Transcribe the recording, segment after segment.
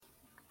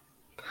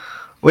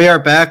We are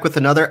back with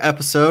another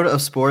episode of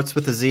Sports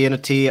with a Z and a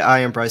T. I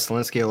am Bryce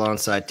Linsky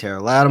alongside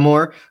Tara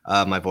Lattimore.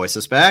 My voice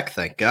is back,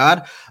 thank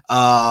God.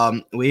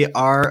 We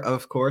are,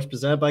 of course,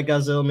 presented by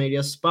Godzilla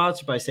Media,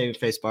 sponsored by Saving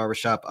Face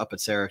Barbershop up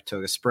at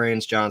Saratoga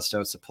Springs,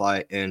 Johnstone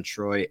Supply in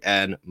Troy,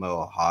 and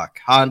Mohawk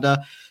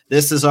Honda.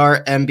 This is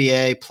our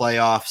NBA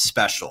playoff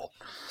special.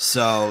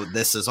 So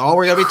this is all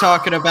we're going to be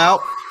talking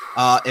about.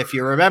 If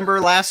you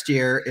remember last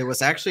year, it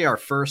was actually our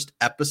first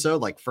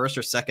episode, like first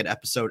or second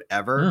episode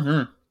ever.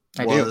 Mm-hmm.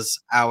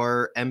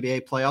 Our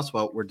NBA playoffs.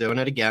 Well, we're doing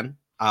it again.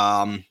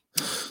 And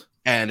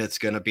it's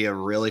going to be a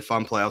really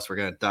fun playoffs. We're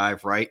going to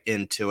dive right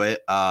into it.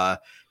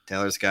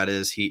 Taylor's got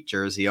his Heat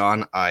jersey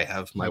on. I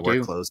have my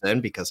work clothes in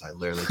because I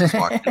literally just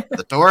walked into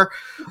the door.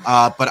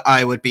 But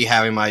I would be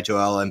having my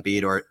Joel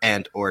Embiid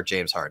or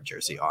James Harden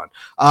jersey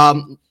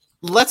on.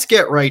 Let's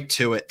get right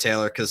to it,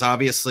 Taylor, because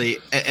obviously,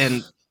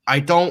 and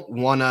I don't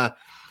want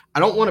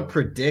to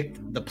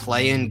predict the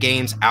play-in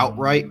games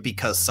outright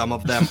because some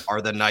of them are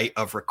the night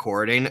of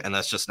recording, and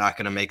that's just not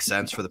going to make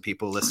sense for the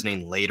people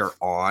listening later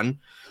on.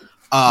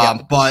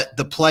 But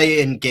the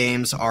play-in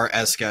games are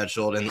as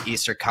scheduled in the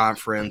Eastern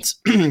Conference.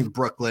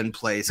 Brooklyn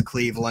plays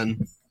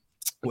Cleveland,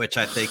 which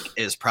I think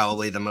is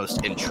probably the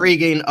most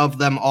intriguing of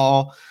them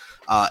all.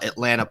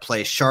 Atlanta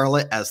plays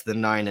Charlotte as the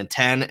 9 and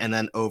 10, and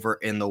then over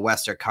in the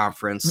Western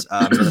Conference,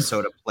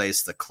 Minnesota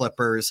plays the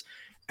Clippers.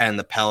 And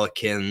the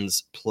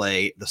Pelicans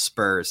play the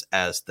Spurs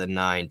as the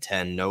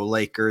 9-10. No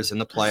Lakers in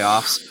the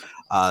playoffs.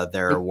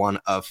 They're one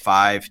of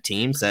 5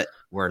 teams that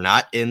were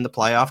not in the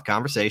playoff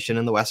conversation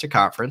in the Western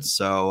Conference.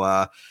 So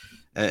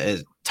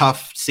a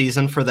tough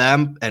season for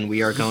them, and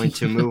we are going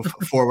to move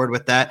forward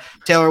with that.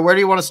 Taylor, where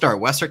do you want to start?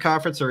 Western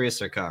Conference or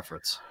Eastern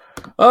Conference?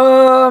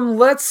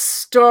 Let's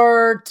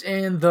start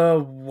in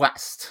the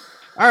West.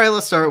 All right,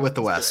 let's start with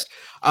the West.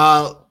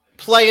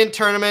 Play-in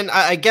tournament,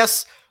 I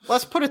guess.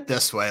 Let's put it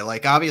this way.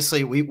 Like,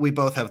 obviously, we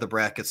both have the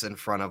brackets in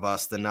front of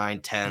us, the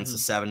 9-10s, the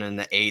 7 and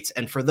the 8s.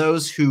 And for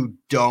those who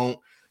don't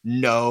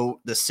know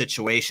the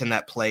situation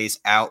that plays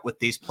out with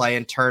these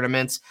play-in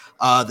tournaments,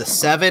 the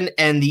 7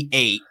 and the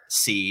 8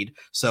 seed,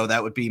 so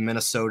that would be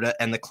Minnesota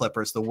and the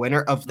Clippers, the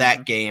winner of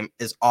that game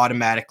is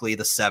automatically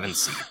the 7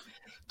 seed.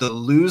 The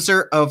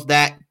loser of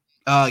that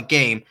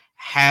game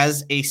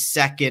has a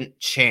second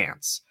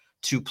chance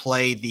to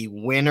play the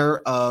winner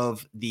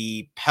of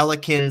the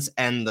Pelicans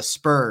and the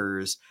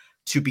Spurs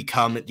to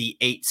become the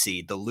 8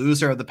 seed. The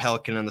loser of the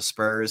Pelican and the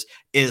Spurs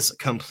is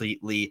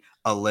completely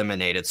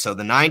eliminated. So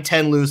the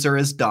 9-10 loser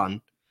is done.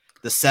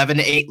 The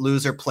 7-8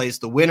 loser plays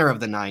the winner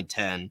of the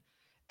 9-10,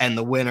 and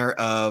the winner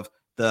of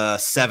the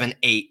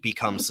 7-8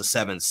 becomes the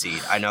 7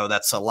 seed. I know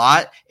that's a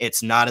lot.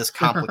 It's not as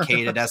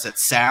complicated as it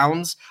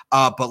sounds,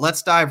 but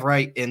let's dive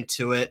right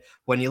into it.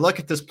 When you look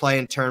at this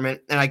play-in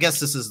tournament, and I guess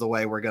this is the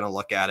way we're going to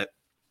look at it,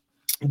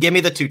 give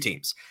me the 2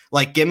 teams.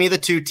 Like, give me the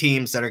 2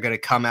 teams that are going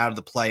to come out of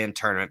the play-in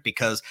tournament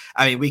because,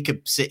 I mean, we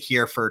could sit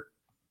here for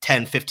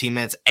 10, 15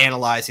 minutes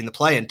analyzing the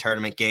play-in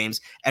tournament games,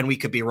 and we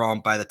could be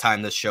wrong by the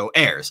time this show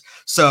airs.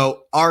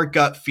 So our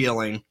gut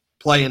feeling,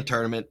 play-in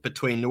tournament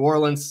between New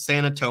Orleans,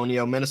 San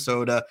Antonio,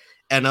 Minnesota,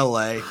 and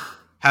LA.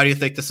 How do you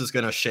think this is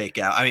going to shake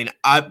out? I mean,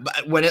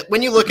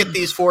 when you look at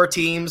these 4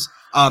 teams,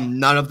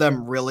 none of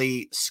them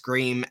really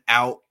scream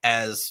out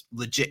as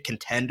legit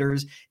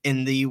contenders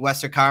in the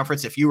Western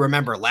Conference. If you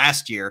remember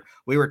last year,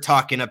 we were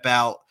talking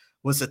about,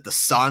 was it the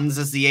Suns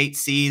as the 8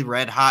 seed,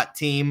 red hot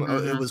team?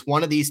 Or it was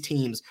one of these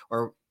teams,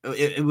 or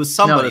it was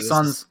somebody.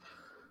 No,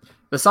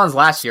 the Suns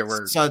last year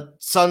were.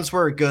 Suns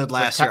were good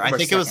last year. I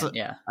think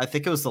second, I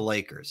think it was the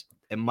Lakers.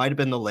 It might have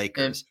been the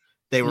Lakers.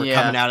 They were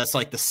coming out as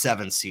like the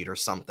 7 seed or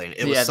something.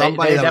 It was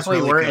somebody they that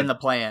definitely was really were good. in the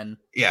play-in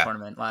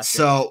tournament last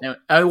year.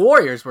 So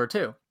Warriors were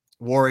too.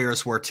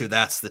 Warriors were too.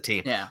 That's the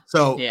team. Yeah.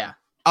 So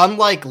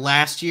unlike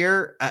last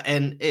year,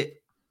 and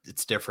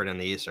it's different in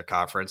the Eastern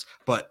Conference,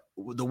 but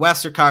the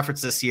Western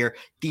Conference this year,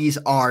 these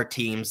are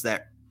teams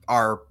that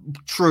are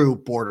true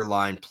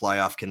borderline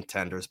playoff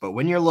contenders. But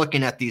when you're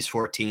looking at these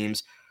 4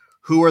 teams,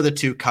 who are the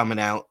 2 coming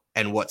out,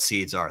 and what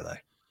seeds are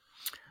they?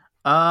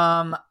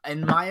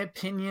 In my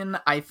opinion,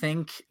 I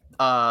think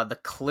the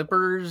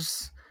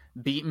Clippers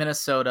beat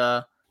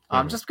Minnesota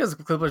just because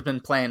the Clippers been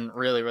playing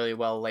really, really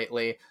well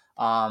lately.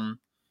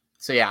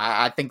 So yeah,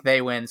 I think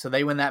they win. So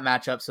they win that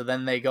matchup. So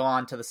then they go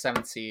on to the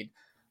 7th seed.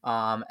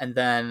 And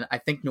then I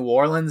think New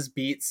Orleans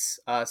beats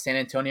San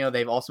Antonio.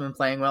 They've also been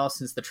playing well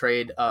since the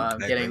trade,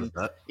 getting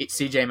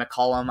CJ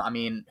McCollum. I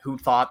mean, who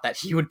thought that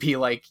he would be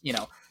like,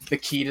 the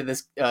key to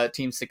this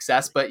team's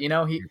success? But,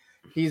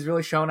 he's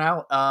really shown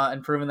out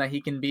and proven that he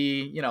can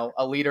be,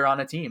 a leader on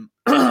a team.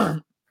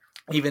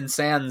 Even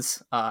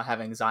sans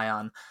having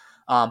Zion.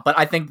 But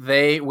I think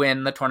they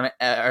win the tournament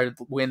or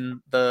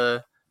win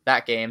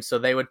that game. So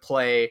they would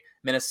play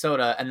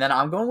Minnesota, and then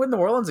I'm going with New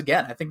Orleans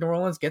again. I think New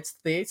Orleans gets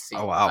the 8th seed.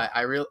 Oh wow!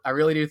 I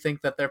really do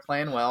think that they're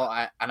playing well.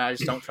 I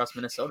just don't trust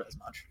Minnesota as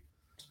much.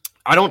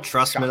 I don't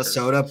trust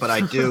Minnesota, but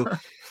I do.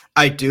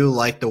 I do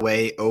like the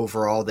way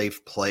overall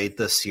they've played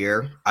this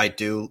year. I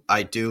do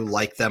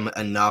like them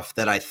enough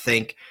that I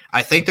think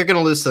they're going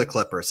to lose to the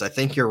Clippers. I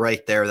think you're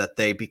right there that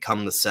they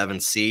become the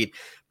 7th seed.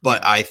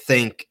 but I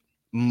think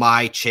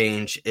my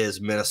change is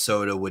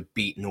Minnesota would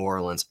beat New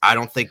Orleans. I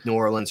don't think New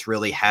Orleans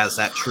really has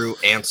that true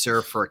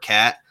answer for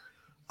Cat.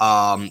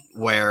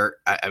 Where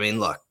I mean,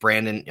 look,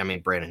 Brandon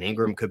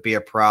Ingram could be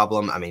a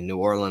problem. I mean, New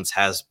Orleans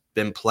has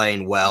been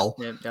playing well.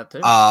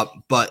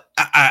 But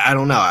I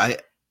don't know.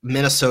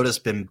 Minnesota's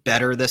been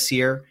better this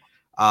year.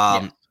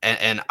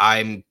 And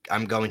I'm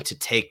going to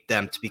take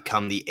them to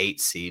become the 8th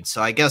seed.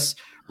 So I guess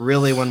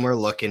really when we're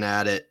looking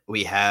at it,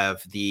 we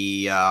have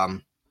the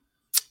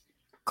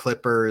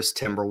Clippers,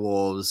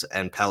 Timberwolves,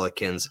 and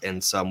Pelicans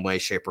in some way,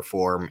 shape, or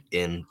form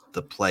in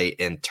the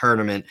play-in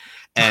tournament.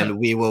 And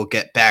we will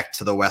get back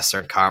to the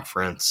Western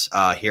Conference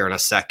here in a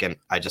second.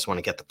 I just want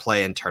to get the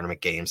play-in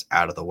tournament games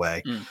out of the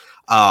way.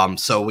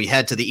 So we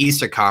head to the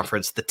Eastern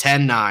Conference. The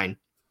 10-9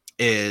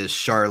 is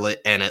Charlotte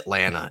and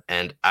Atlanta.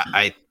 And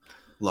I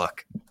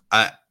like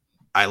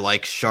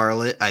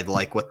Charlotte. I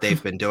like what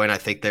they've been doing. I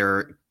think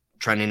they're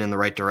trending in the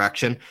right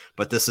direction,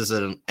 but this is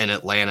an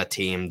Atlanta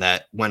team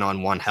that went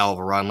on one hell of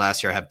a run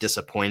last year, have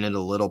disappointed a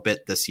little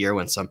bit this year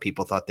when some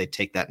people thought they'd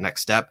take that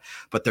next step,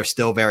 but they're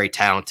still very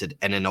talented.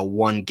 And in a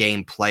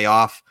 1-game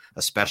playoff,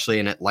 especially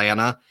in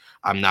Atlanta,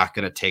 I'm not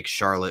going to take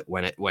Charlotte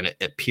when it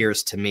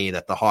appears to me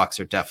that the Hawks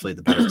are definitely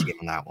the better team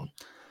in that one.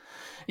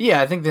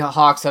 Yeah, I think the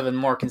Hawks have been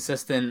more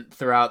consistent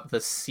throughout the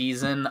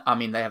season. I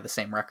mean, they have the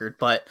same record,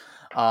 but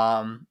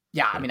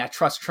yeah, I mean, I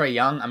trust Trae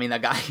Young. I mean,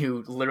 that guy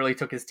who literally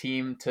took his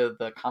team to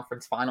the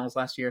conference finals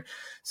last year.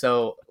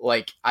 So,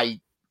 like, Trae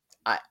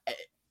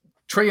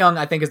Young,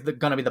 I think, is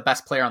going to be the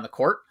best player on the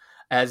court.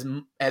 As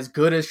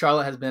good as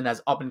Charlotte has been,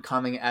 as up and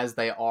coming as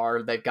they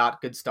are, they've got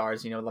good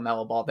stars.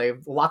 LaMelo Ball. They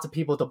have lots of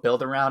people to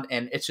build around,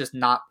 and it's just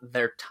not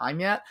their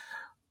time yet.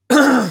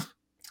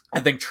 I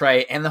think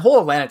Trae and the whole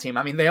Atlanta team.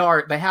 I mean, they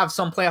have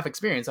some playoff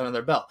experience under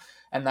their belt,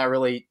 and that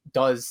really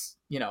does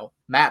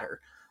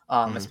matter,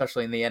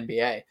 especially in the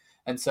NBA.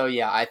 And so,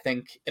 yeah, I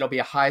think it'll be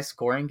a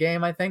high-scoring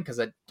game, I think, because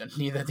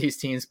neither of these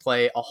teams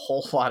play a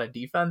whole lot of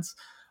defense.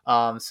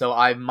 So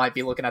I might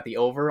be looking at the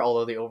over,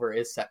 although the over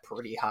is set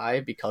pretty high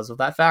because of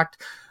that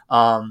fact.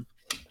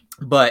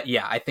 But,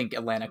 yeah, I think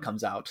Atlanta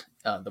comes out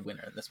the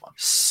winner in this one.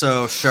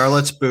 So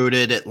Charlotte's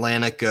booted.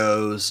 Atlanta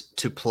goes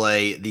to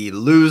play the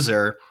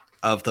loser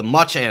of the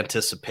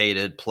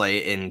much-anticipated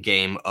play-in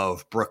game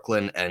of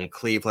Brooklyn and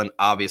Cleveland.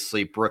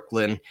 Obviously,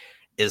 Brooklyn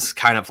is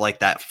kind of like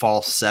that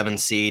false 7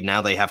 seed.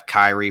 Now they have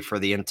Kyrie for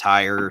the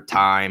entire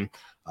time,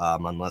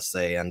 unless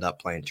they end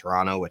up playing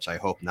Toronto, which I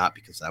hope not,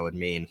 because that would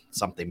mean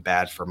something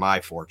bad for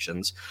my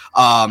fortunes.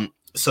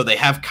 So they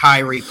have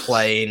Kyrie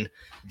playing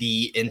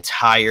the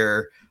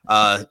entire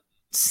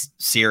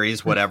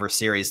series, whatever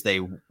series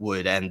they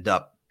would end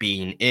up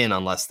being in,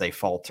 unless they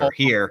falter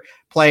here,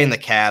 playing the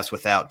Cavs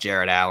without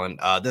Jarrett Allen.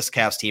 This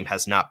Cavs team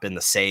has not been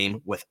the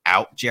same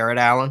without Jarrett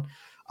Allen.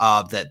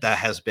 That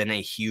has been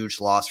a huge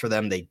loss for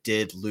them. They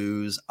did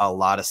lose a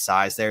lot of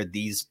size there.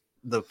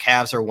 The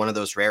Cavs are one of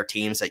those rare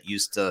teams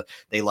that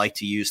they like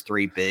to use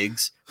 3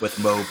 bigs with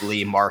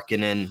Mobley,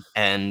 Markkanen,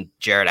 and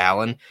Jarrett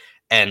Allen.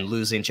 And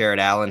losing Jarrett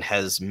Allen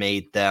has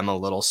made them a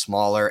little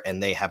smaller,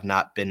 and they have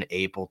not been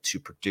able to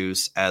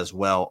produce as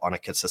well on a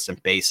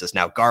consistent basis.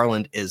 Now,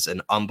 Garland is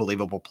an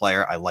unbelievable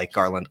player. I like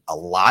Garland a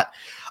lot.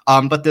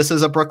 But this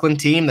is a Brooklyn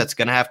team that's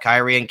going to have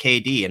Kyrie and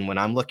KD. And when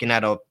I'm looking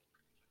at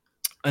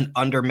an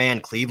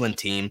undermanned Cleveland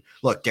team,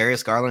 look,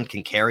 Darius Garland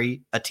can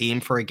carry a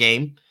team for a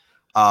game.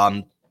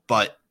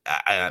 But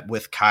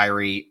with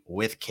Kyrie,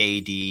 with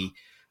KD,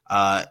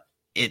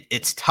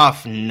 it's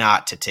tough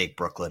not to take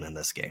Brooklyn in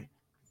this game.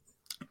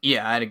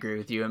 Yeah, I'd agree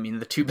with you. I mean,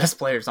 the 2 best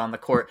players on the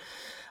court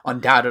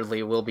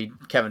undoubtedly will be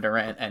Kevin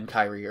Durant and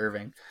Kyrie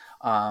Irving.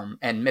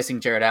 And missing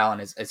Jarrett Allen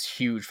is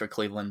huge for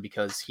Cleveland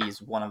because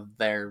he's one of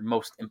their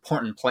most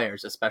important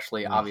players,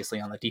 especially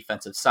obviously on the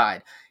defensive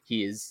side.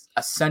 He is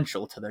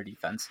essential to their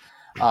defense.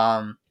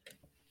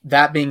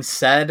 That being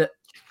said,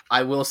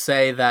 I will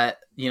say that,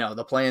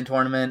 the play-in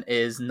tournament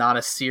is not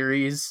a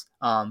series,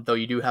 though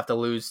you do have to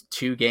lose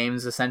 2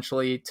 games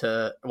essentially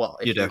you're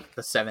the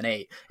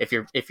 7-8. If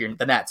you're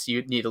the Nets,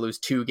 you need to lose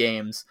 2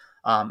 games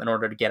in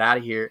order to get out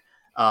of here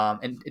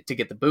and to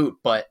get the boot.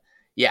 But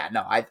yeah,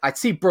 no, I'd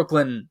see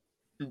Brooklyn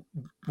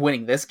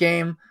winning this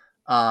game.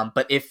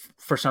 But if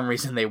for some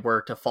reason they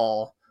were to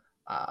fall,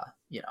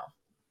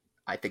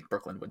 I think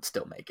Brooklyn would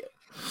still make it.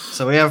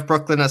 So we have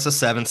Brooklyn as a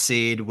 7th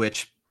seed,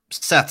 which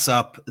sets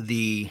up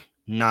the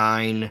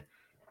 9-8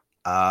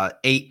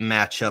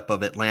 matchup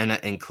of Atlanta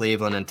and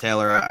Cleveland. And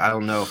Taylor, I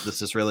don't know if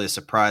this is really a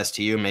surprise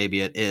to you.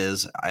 Maybe it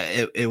is.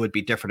 It would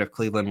be different if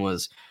Cleveland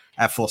was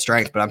at full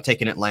strength, but I'm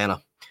taking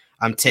Atlanta.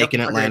 I'm taking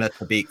Atlanta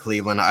to beat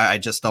Cleveland. I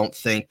just don't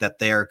think that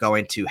they're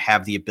going to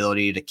have the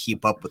ability to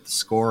keep up with the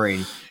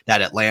scoring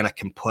that Atlanta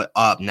can put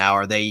up. Now,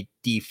 are they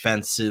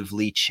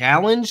defensively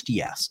challenged?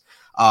 Yes.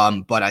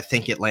 But I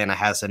think Atlanta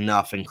has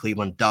enough, and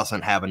Cleveland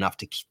doesn't have enough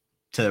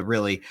to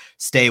really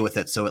stay with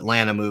it. So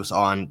Atlanta moves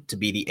on to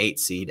be the 8th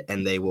seed,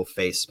 and they will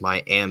face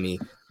Miami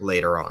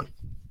later on.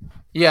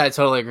 Yeah, I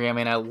totally agree. I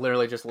mean, I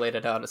literally just laid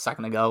it out a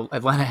second ago.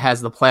 Atlanta has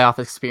the playoff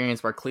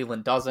experience where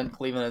Cleveland doesn't.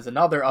 Cleveland is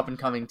another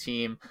up-and-coming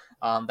team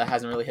that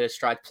hasn't really hit its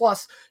stride.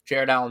 Plus,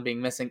 Jared Allen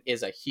being missing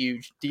is a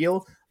huge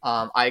deal.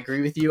 I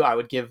agree with you. I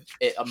would give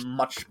it a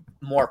much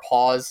more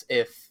pause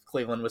if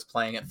Cleveland was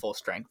playing at full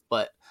strength,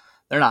 but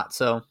they're not.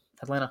 So,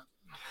 Atlanta.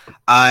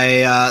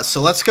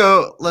 So let's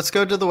go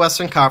to the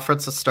Western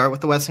Conference. Let's start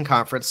with the Western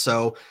Conference.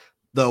 So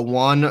the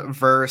 1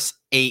 versus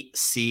 8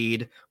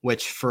 seed,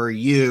 which for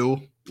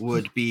you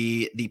would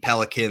be the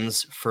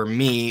Pelicans, for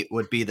me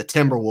would be the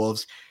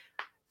Timberwolves.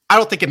 I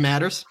don't think it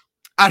matters.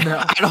 I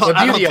don't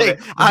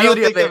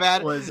think it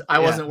matters. I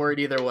wasn't worried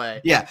either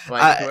way. Yeah,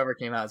 like whoever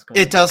came out is cool.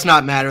 It does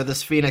not matter.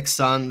 This Phoenix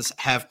Suns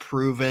have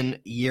proven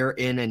year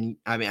in and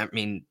I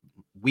mean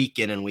week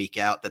in and week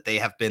out that they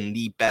have been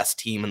the best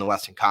team in the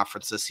Western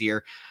Conference this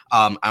year.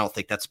 I don't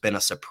think that's been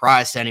a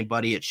surprise to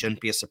anybody. It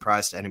shouldn't be a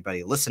surprise to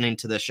anybody listening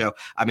to this show.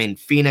 I mean,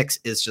 Phoenix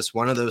is just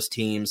one of those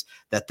teams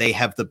that they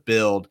have the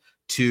build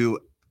to,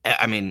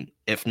 I mean,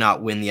 if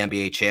not win the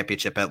NBA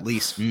championship, at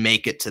least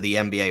make it to the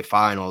NBA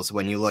finals.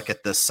 When you look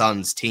at the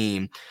Suns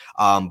team,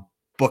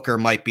 Booker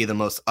might be the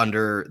most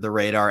under the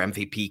radar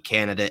MVP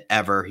candidate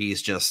ever.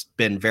 He's just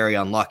been very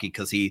unlucky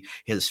because he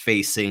is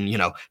facing,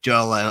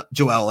 Joel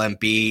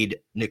Embiid,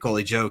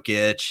 Nikola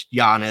Jokic,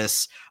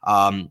 Giannis,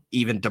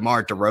 even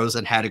DeMar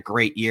DeRozan had a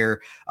great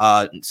year.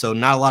 So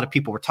not a lot of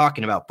people were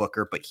talking about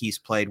Booker, but he's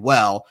played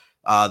well.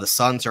 The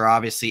Suns are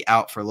obviously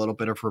out for a little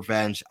bit of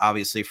revenge,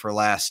 obviously for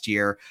last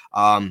year.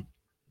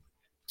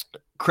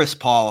 Chris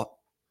Paul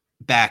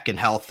back and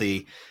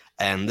healthy.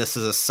 And this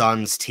is a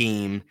Suns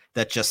team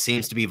that just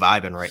seems to be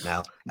vibing right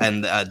now.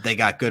 And they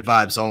got good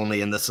vibes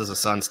only. And this is a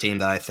Suns team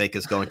that I think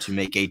is going to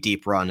make a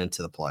deep run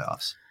into the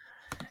playoffs.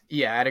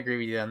 Yeah, I'd agree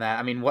with you on that.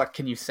 I mean, what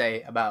can you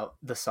say about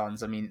the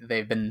Suns? I mean,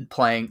 they've been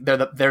playing.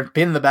 They've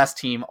been the best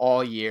team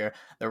all year.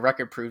 Their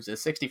record proves it.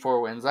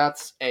 64 wins.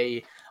 That's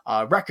a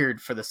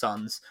record for the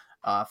Suns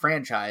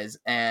franchise.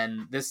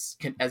 And this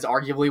is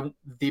arguably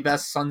the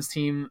best Suns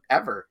team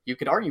ever. You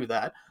could argue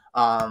that,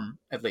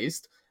 at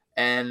least.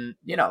 And,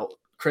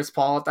 Chris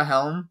Paul at the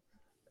helm,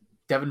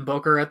 Devin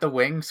Booker at the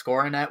wing,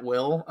 scoring at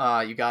will.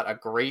 You got a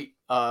great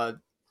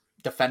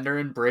defender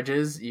in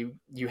Bridges.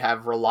 You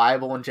have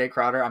reliable in Jay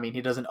Crowder. I mean,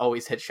 he doesn't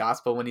always hit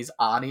shots, but when he's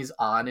on,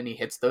 and he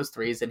hits those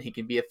threes, and he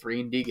can be a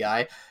 3-and-D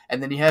guy.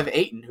 And then you have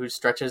Ayton, who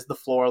stretches the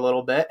floor a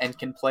little bit and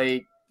can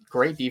play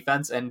great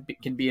defense and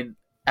can be an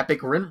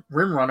epic rim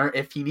runner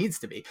if he needs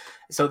to be.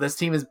 So this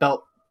team is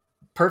built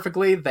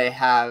perfectly. They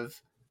have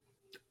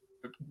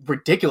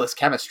ridiculous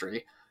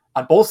chemistry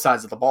on both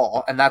sides of the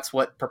ball, and that's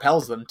what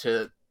propels them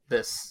to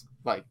this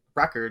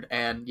record.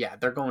 And yeah,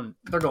 they're going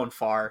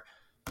far.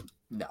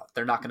 No,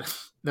 they're not gonna.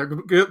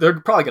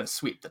 They're probably gonna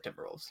sweep the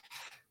Timberwolves.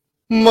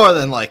 More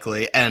than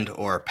likely, and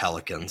or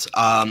Pelicans.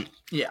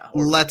 Yeah.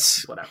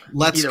 Let's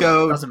Either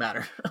go. Way, doesn't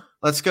matter.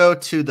 Let's go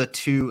to the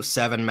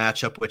 2-7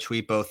 matchup, which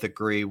we both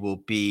agree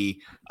will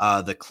be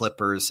the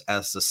Clippers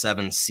as the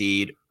 7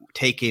 seed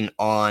taking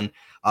on.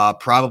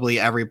 Probably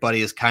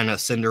everybody is kind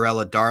of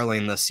Cinderella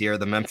darling this year,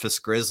 the Memphis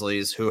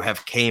Grizzlies, who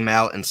have came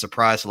out and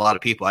surprised a lot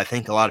of people. I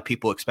think a lot of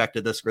people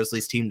expected this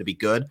Grizzlies team to be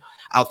good.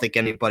 I don't think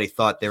anybody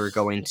thought they were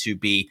going to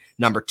be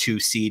number 2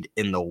 seed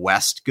in the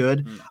West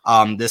good.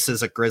 This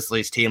is a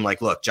Grizzlies team.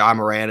 Look, Ja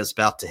Morant is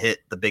about to hit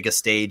the biggest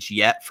stage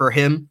yet for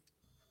him.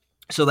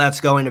 So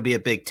that's going to be a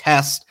big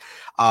test.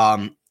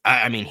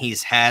 I mean,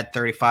 he's had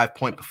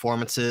 35-point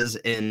performances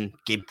in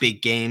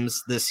big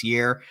games this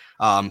year,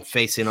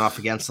 facing off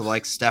against the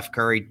likes of Steph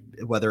Curry,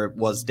 whether it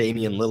was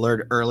Damian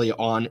Lillard early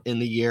on in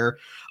the year.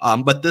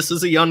 But this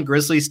is a young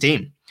Grizzlies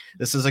team.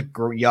 This is a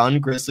young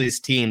Grizzlies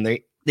team.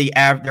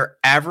 Their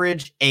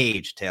average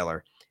age,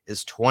 Taylor,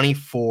 is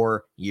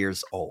 24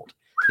 years old.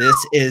 This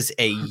is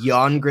a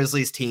young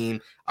Grizzlies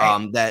team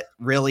that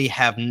really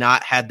have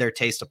not had their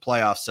taste of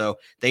playoffs. So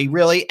they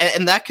really,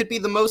 and that could be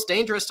the most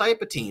dangerous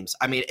type of teams.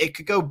 I mean, it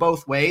could go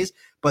both ways,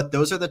 but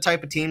those are the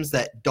type of teams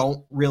that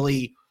don't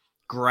really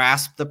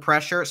grasp the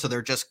pressure. So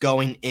they're just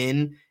going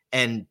in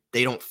and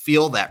they don't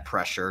feel that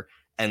pressure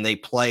and they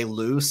play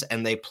loose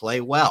and they play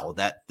well.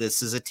 That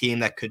this is a team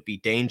that could be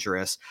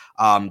dangerous.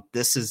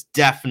 This is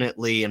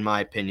definitely, in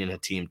my opinion, a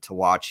team to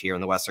watch here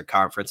in the Western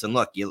Conference. And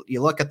look, you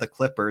look at the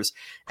Clippers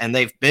and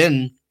they've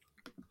been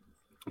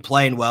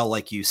playing well,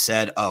 like you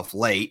said, of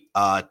late.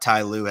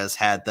 Ty Lue has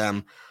had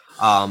them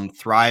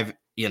thrive,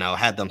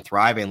 had them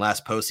thriving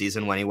last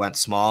postseason when he went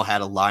small,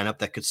 had a lineup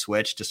that could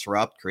switch,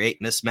 disrupt,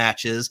 create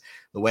mismatches.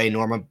 The way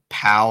Norman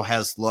Powell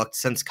has looked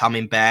since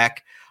coming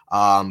back,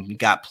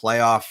 got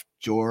playoff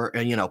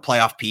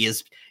playoff P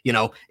is,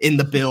 in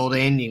the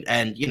building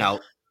and,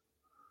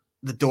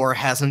 the door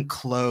hasn't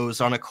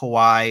closed on a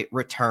Kawhi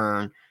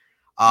return.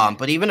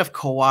 But even if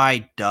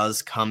Kawhi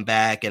does come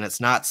back and it's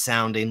not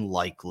sounding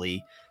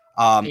likely,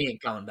 he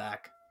ain't coming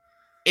back.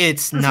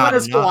 It's not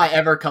enough. Kawhi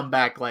ever come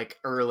back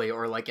early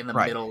or in the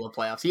middle of the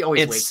playoffs? He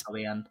always waits till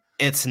the end.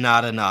 It's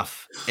not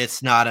enough.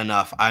 It's not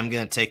enough. I'm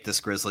going to take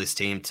this Grizzlies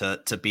team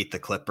to beat the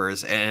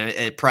Clippers, and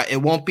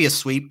it won't be a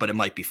sweep, but it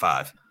might be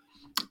 5.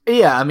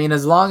 Yeah, I mean,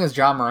 as long as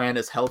Ja Morant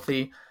is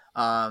healthy,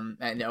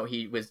 I know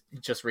he was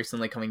just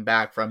recently coming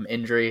back from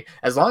injury.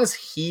 As long as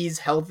he's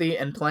healthy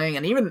and playing,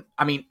 and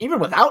even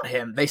without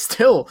him, they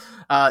still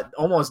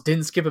almost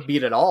didn't skip a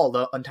beat at all.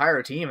 The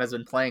entire team has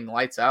been playing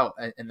lights out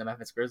in the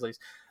Memphis Grizzlies.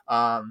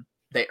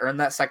 They earned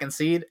that second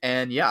seed,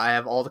 and yeah, I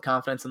have all the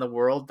confidence in the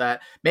world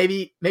that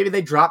maybe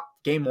they drop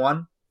game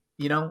one.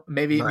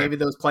 Maybe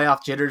those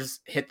playoff jitters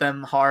hit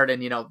them hard,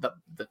 and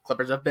the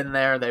Clippers have been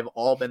there. They've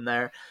all been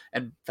there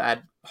and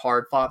had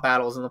hard fought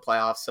battles in the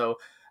playoffs. So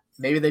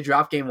maybe they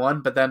drop game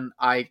one, but then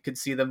I could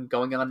see them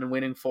going on and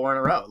winning 4 in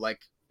a row. Like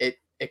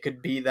it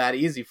could be that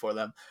easy for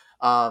them.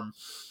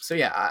 So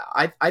yeah,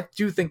 I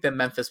do think that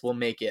Memphis will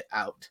make it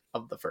out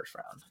of the first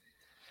round.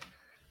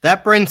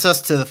 That brings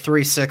us to the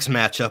 3-6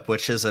 matchup,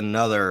 which is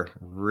another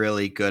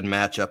really good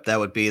matchup. That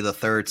would be the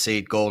 3rd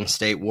seed Golden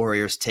State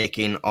Warriors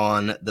taking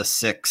on the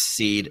 6th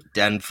seed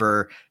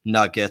Denver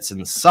Nuggets,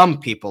 and some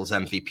people's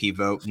MVP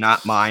vote,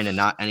 not mine and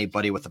not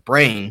anybody with a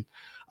brain,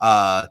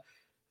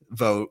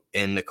 vote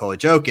in Nikola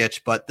Jokic.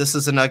 But this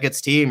is a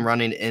Nuggets team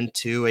running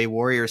into a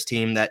Warriors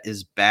team that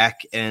is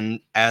back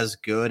and as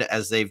good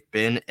as they've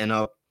been in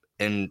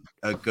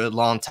a good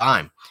long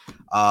time.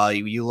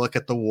 You look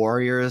at the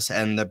Warriors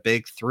and the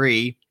big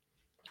three,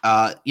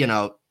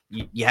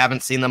 you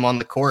haven't seen them on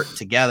the court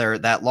together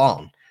that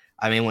long.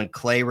 I mean, when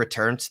Clay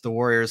returned to the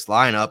Warriors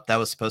lineup, that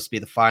was supposed to be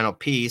the final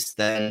piece.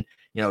 Then,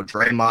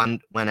 Draymond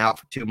went out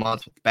for 2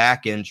 months with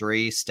back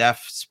injury.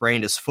 Steph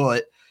sprained his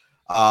foot.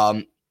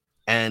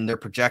 And their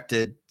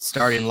projected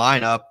starting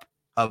lineup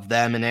of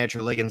them and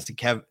Andrew Wiggins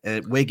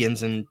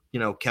and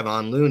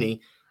Kevon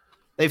Looney,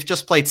 they've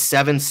just played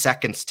 7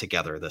 seconds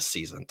together this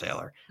season,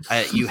 Taylor.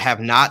 You have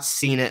not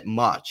seen it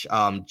much.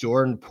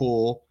 Jordan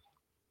Poole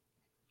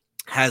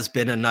has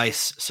been a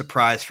nice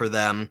surprise for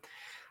them.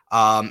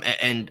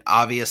 And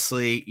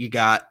obviously you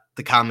got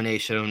the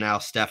combination of now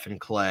Steph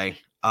and Clay.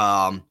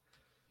 And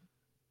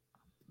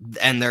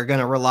they're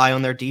going to rely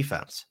on their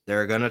defense.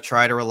 They're going to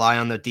try to rely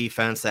on the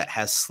defense that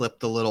has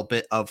slipped a little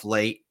bit of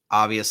late.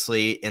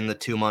 Obviously, in the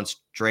 2 months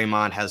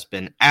Draymond has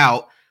been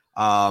out,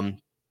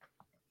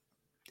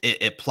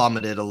 it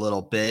plummeted a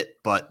little bit,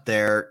 but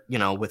they're,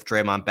 with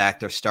Draymond back,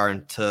 they're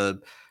starting to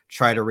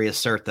try to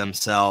reassert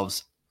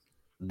themselves.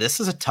 This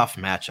is a tough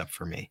matchup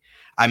for me.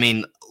 I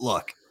mean,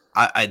 look,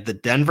 the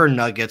Denver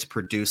Nuggets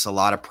produce a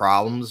lot of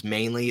problems.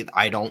 Mainly,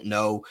 I don't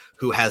know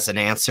who has an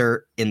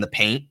answer in the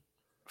paint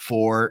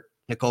for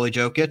Nikola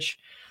Jokic.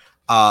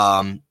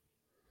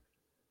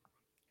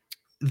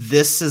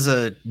 This is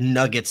a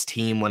Nuggets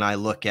team when I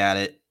look at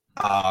it.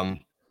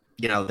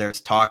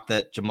 There's talk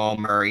that Jamal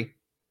Murray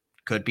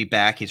could be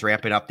back. He's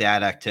ramping up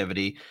that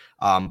activity.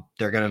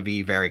 They're going to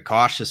be very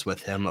cautious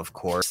with him, of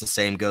course. The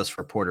same goes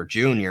for Porter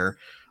Jr.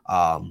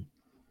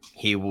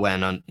 He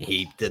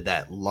did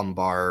that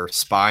lumbar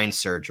spine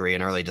surgery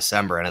in early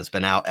December and has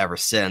been out ever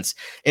since.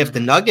 If the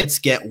Nuggets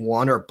get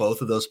one or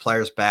both of those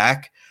players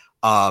back,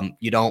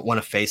 you don't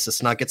want to face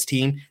this Nuggets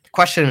team. The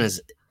question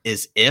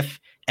is if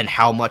and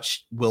how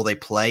much will they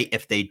play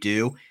if they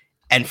do.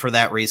 And for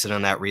that reason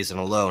and that reason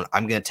alone,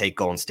 I'm going to take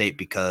Golden State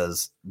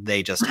because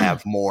they just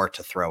have more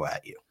to throw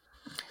at you.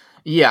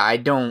 Yeah, I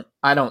don't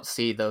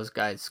see those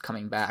guys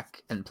coming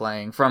back and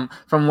playing. From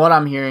what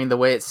I'm hearing, the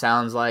way it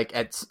sounds like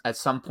at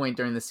some point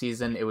during the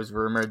season, it was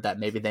rumored that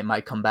maybe they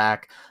might come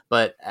back.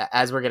 But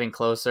as we're getting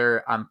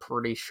closer, I'm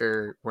pretty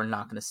sure we're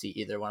not going to see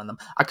either one of them.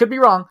 I could be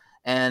wrong.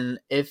 And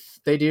if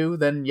they do,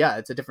 then yeah,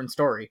 it's a different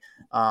story.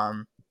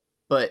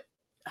 But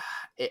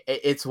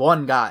it's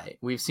one guy.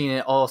 We've seen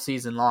it all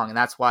season long, and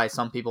that's why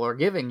some people are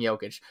giving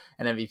Jokic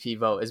an MVP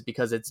vote, is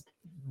because it's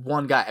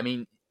one guy. I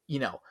mean,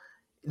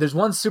 there's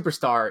one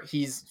superstar.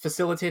 He's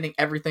facilitating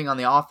everything on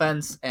the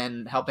offense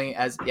and helping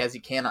as he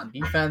can on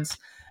defense,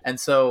 and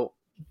so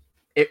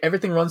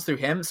everything runs through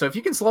him. So if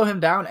you can slow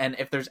him down, and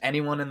if there's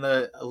anyone in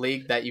the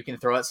league that you can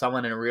throw at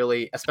someone and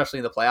really, especially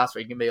in the playoffs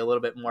where you can be a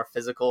little bit more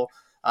physical,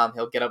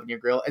 he'll get up in your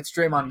grill. It's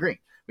Draymond Green.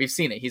 We've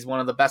seen it. He's one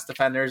of the best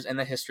defenders in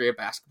the history of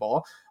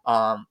basketball.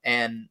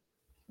 And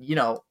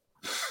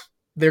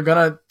they're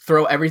going to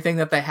throw everything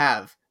that they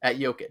have at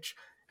Jokic.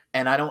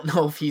 And I don't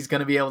know if he's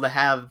going to be able to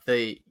have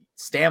the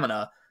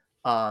stamina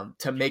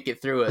to make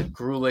it through a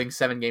grueling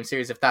 7-game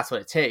series, if that's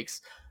what it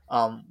takes,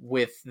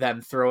 with them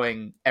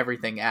throwing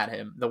everything at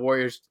him. The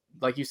Warriors,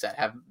 like you said,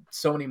 have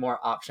so many more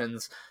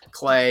options.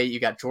 Clay, you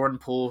got Jordan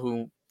Poole,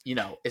 who,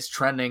 is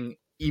trending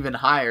even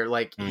higher.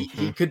 Like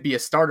he could be a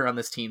starter on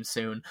this team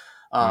soon.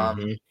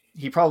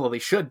 He probably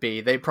should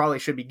be. They probably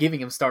should be giving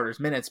him starters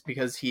minutes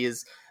because he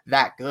is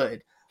that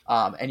good.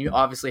 And you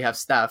obviously have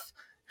Steph,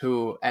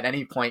 who at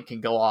any point can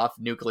go off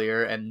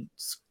nuclear, and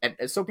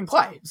so can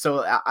Clay.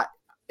 So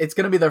it's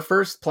going to be their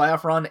first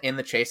playoff run in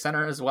the Chase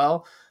Center as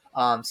well.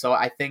 So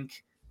I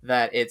think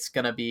that it's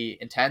going to be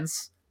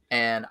intense,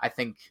 and I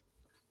think,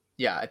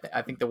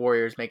 I think the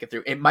Warriors make it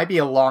through. It might be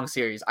a long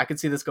series. I could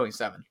see this going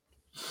 7.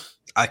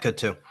 I could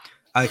too.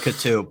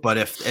 But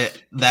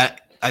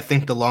I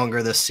think the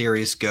longer this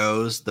series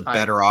goes, the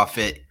better off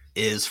it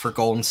is for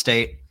Golden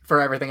State. For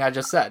everything I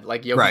just said,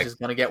 like Jokic is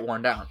going to get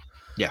worn down.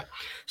 Yeah.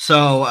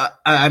 So,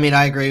 I mean,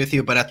 I agree with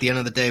you, but at the end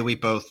of the day, we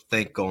both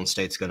think Golden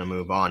State's going to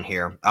move on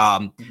here.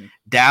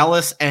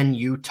 Dallas and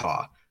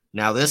Utah.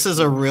 Now, this is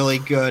a really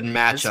good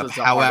matchup.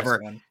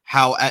 However,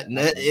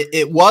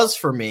 it was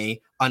for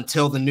me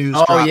until the news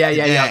dropped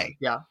today.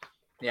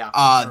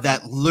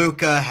 That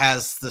Luka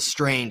has the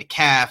strained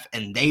calf,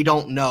 and they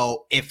don't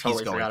know if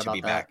he's going to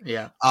be back.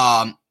 Yeah.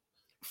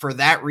 For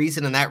that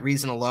reason and that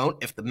reason alone,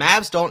 if the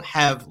Mavs don't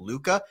have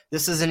Luka,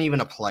 this isn't even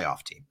a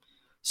playoff team.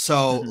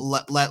 So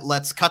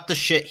let's cut the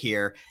shit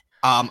here.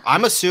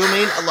 I'm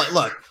assuming,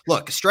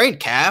 look, a strained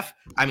calf.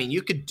 I mean,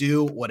 you could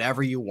do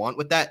whatever you want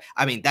with that.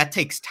 I mean, that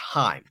takes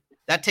time.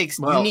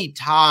 You need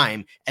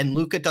time, and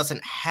Luka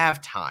doesn't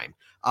have time.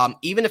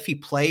 Even if he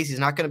plays, he's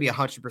not going to be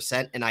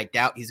 100%, and I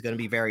doubt he's going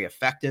to be very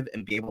effective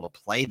and be able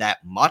to play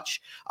that much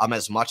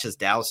as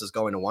Dallas is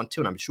going to want to.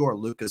 And I'm sure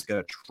Luka's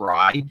going to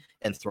try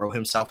and throw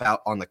himself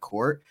out on the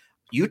court.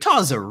 Utah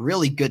is a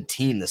really good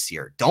team this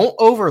year. Don't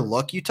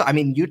overlook Utah. I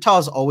mean, Utah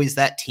is always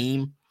that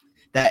team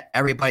that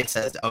everybody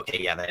says, okay,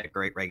 yeah, they had a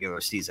great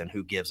regular season.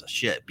 Who gives a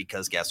shit?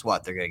 Because guess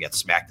what? They're going to get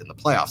smacked in the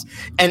playoffs.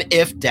 And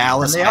if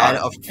Dallas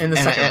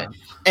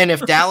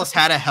if Dallas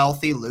had a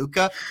healthy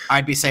Luka,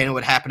 I'd be saying it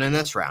would happen in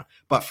this round.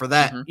 But for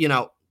that,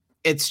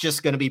 it's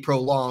just going to be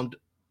prolonged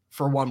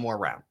for one more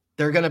round.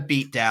 They're going to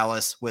beat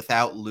Dallas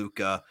without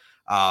Luka,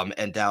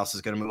 and Dallas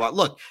is going to move on.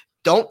 Look,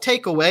 don't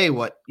take away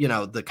what,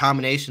 the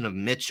combination of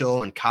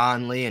Mitchell and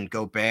Conley and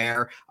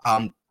Gobert.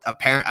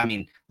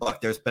 Look,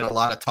 there's been a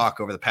lot of talk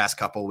over the past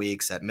couple of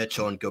weeks that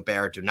Mitchell and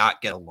Gobert do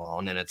not get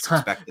along, and it's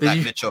expected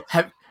that Mitchell.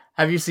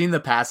 Have you seen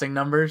the passing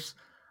numbers?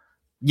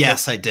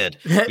 Yes, I did.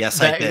 Yes,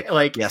 I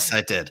did. Yes,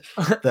 I did.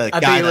 The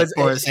guy that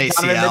tore his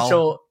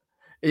ACL.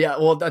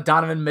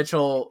 Donovan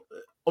Mitchell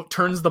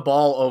turns the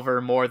ball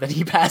over more than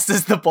he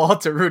passes the ball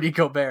to Rudy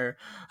Gobert.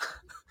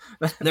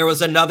 There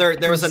was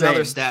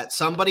another stat.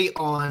 Somebody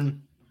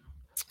on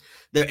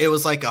there, it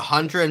was like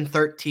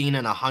 113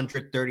 and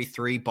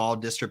 133 ball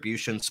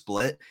distribution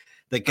split.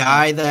 The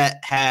guy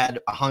that had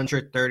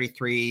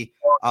 133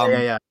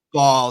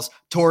 balls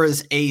tore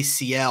his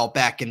ACL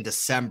back in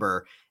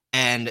December,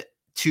 and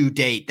to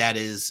date, that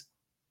is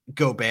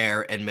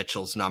Gobert and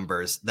Mitchell's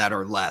numbers that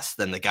are less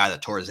than the guy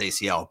that tore his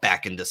ACL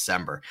back in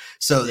December.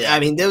 So I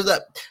mean,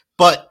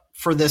 but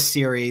for this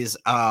series,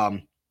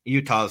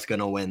 Utah's going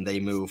to win.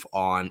 They move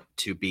on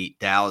to beat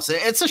Dallas.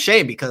 It's a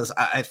shame because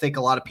I think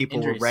a lot of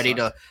people were ready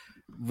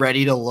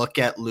to look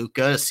at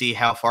Luka to see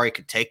how far he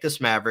could take this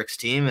Mavericks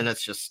team. And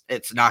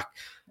it's not,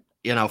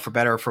 for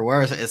better or for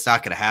worse, it's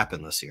not going to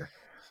happen this year.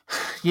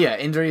 Yeah.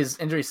 Injuries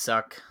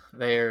suck.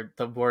 They're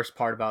the worst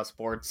part about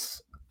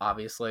sports,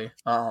 obviously.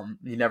 You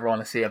never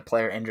want to see a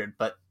player injured,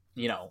 but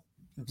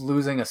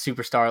losing a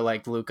superstar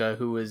like Luka,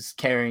 who is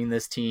carrying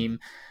this team,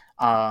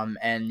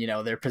 and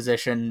they're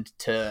positioned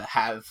to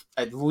have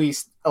at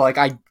least,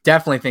 I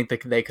definitely think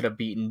that they could have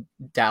beaten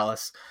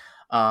Dallas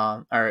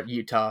or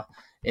Utah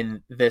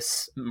in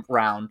this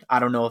round. I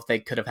don't know if they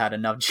could have had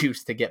enough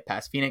juice to get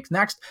past Phoenix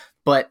next,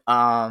 but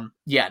I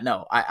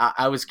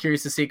was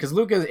curious to see, because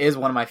Luka is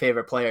one of my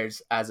favorite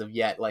players as of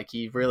yet.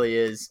 He really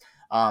is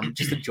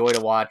just a joy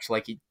to watch.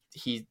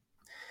 He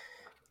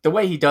the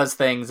way he does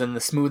things and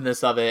the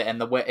smoothness of it and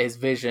the way his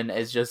vision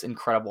is just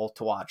incredible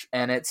to watch.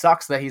 And it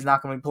sucks that he's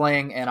not going to be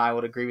playing. And I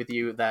would agree with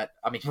you that,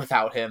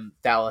 without him,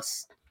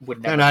 Dallas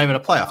would never. They're not even a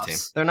playoff team.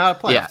 They're not a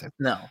playoff team.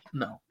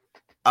 No.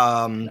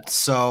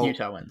 So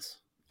Utah wins.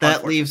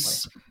 That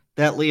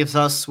leaves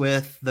us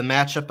with the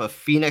matchup of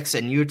Phoenix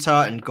and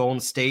Utah and Golden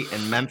State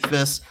and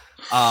Memphis.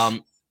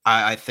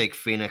 I think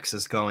Phoenix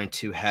is going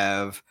to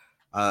have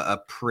a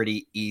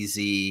pretty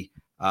easy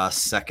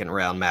second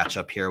round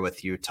matchup here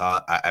with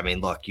Utah. I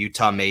mean, look,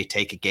 Utah may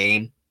take a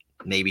game,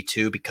 maybe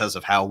two, because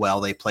of how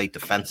well they play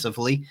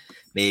defensively.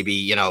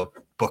 Maybe,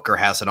 Booker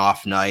has an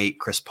off night,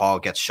 Chris Paul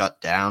gets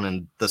shut down,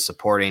 and the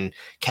supporting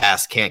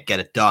cast can't get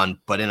it done.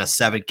 But in a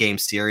 7-game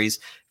series,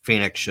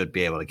 Phoenix should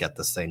be able to get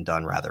this thing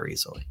done rather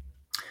easily.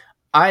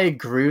 I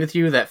agree with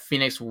you that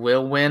Phoenix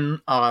will win.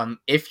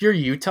 If you're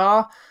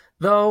Utah,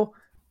 though,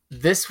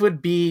 this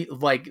would be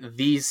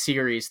the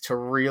series to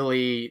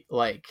really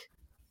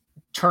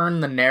turn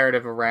the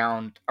narrative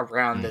around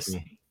this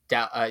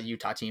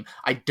Utah team.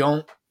 I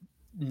don't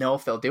know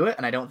if they'll do it,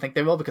 and I don't think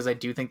they will, because I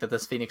do think that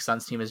this Phoenix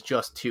Suns team is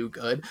just too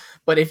good.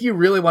 But if you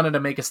really wanted to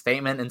make a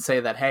statement and say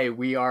that, hey,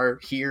 we are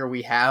here,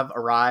 we have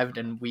arrived,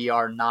 and we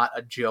are not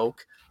a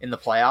joke in the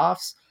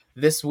playoffs,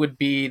 this would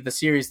be the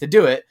series to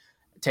do it.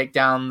 Take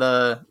down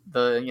the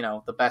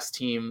best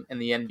team in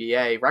the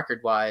NBA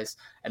record-wise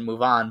and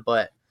move on.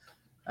 But,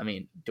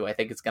 do I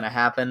think it's going to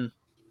happen?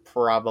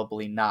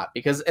 Probably not,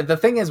 because the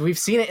thing is, we've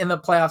seen it in the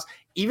playoffs.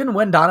 Even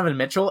when Donovan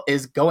Mitchell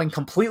is going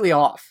completely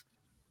off,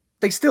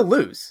 they still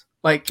lose.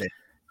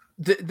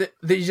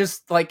 They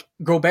just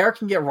Gobert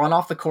can get run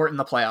off the court in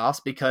the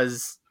playoffs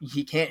because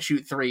he can't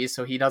shoot threes,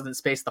 so he doesn't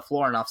space the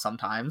floor enough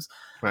sometimes.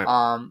 Right.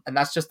 And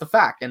that's just the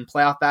fact. And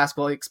playoff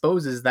basketball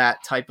exposes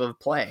that type of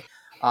play.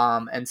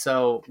 And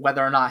so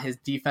whether or not his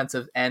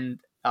defensive end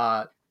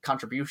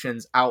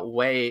contributions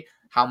outweigh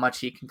how much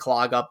he can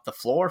clog up the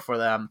floor for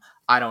them,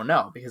 I don't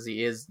know, because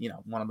he is,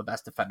 one of the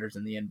best defenders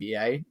in the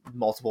NBA,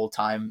 multiple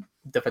time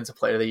defensive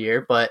player of the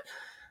year. But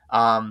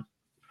the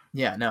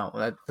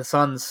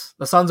Suns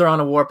are on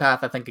a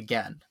warpath, I think,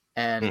 again,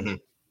 and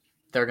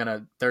they're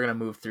gonna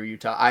move through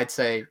Utah. I'd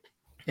say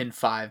in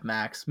 5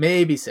 max,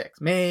 maybe 6,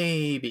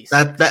 maybe 6.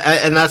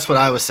 And that's what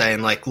I was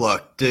saying. Like,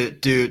 look,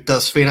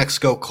 does Phoenix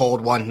go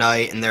cold one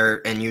night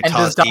and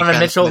Utah's does Donovan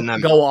Mitchell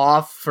go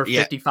off for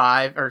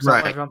 55 or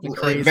something, right. something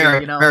crazy?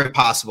 Very, very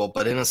possible.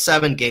 But in a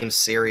 7-game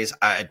series,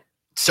 I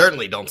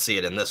certainly don't see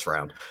it in this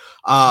round.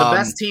 The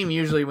best team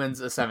usually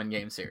wins a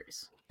 7-game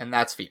series, and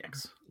that's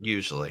Phoenix.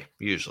 Usually.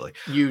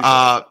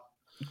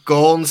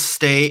 Golden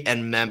State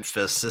and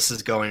Memphis. This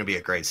is going to be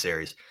a great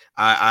series.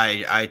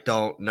 I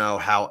don't know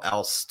how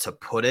else to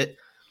put it.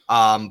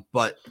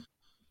 But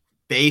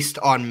based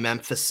on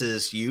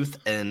Memphis's youth,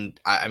 and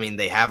I mean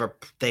they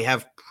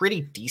have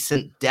pretty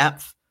decent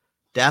depth.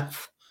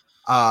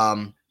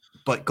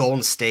 But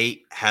Golden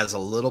State has a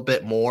little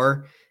bit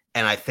more,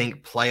 and I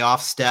think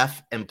playoff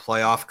Steph and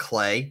playoff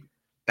Clay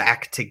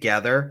back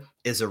together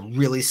is a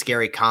really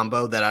scary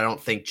combo that I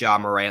don't think Ja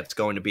Morant's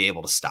going to be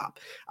able to stop.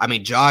 I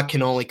mean, Ja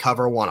can only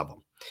cover one of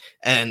them.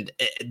 And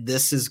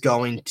this is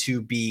going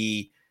to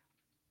be,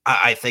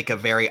 I think, a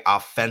very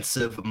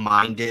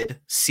offensive-minded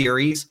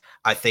series.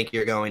 I think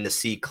you're going to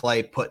see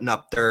Clay putting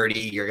up 30.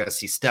 You're going to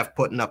see Steph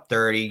putting up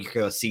 30. You're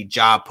going to see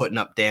Ja putting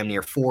up damn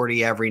near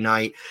 40 every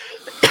night.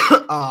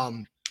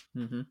 But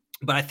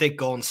I think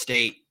Golden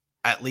State,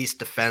 at least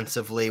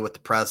defensively, with the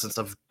presence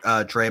of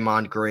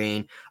Draymond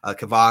Green,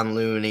 Kevon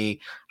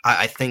Looney,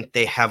 I think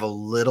they have a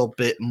little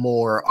bit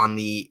more on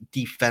the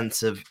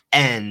defensive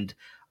end,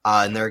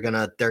 and they're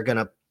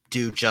gonna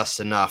do just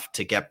enough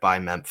to get by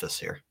Memphis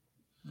here.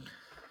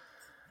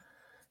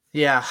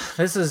 Yeah,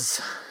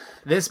 this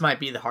might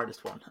be the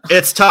hardest one.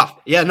 It's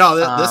tough. Yeah,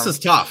 no, this is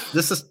tough.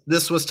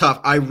 This was tough.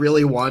 I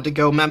really wanted to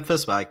go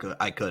Memphis, but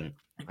I couldn't.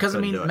 Because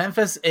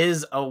Memphis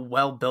is a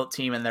well-built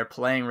team, and they're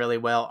playing really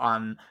well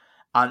on.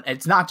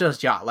 It's not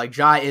just Ja. Like,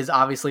 Ja is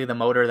obviously the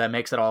motor that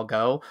makes it all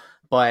go,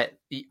 but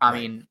I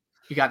mean,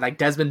 you got like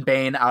Desmond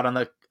Bane out on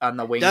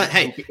the wing.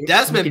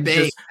 Desmond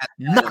Bane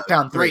knock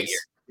down threes.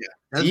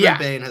 Desmond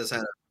Bane has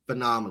had a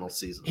phenomenal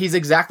season. He's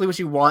exactly what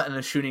you want in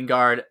a shooting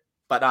guard.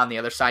 But on the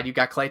other side, you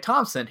got Klay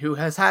Thompson, who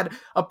has had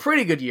a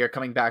pretty good year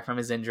coming back from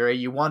his injury.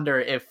 You wonder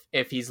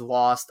if he's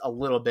lost a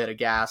little bit of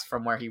gas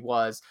from where he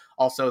was.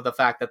 Also, the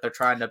fact that they're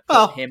trying to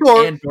put him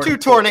and Jordan 2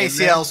 torn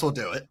ACLs will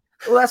do it.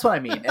 Well, that's what I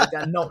mean.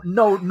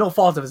 No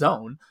fault of his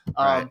own.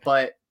 Right.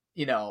 But,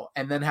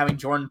 and then having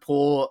Jordan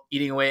Poole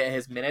eating away at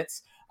his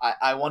minutes,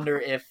 I wonder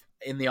if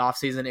in the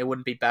offseason it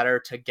wouldn't be better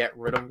to get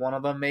rid of one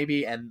of them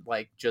maybe and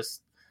like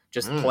just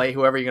play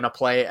whoever you're going to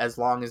play as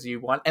long as you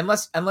want.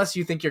 Unless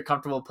you think you're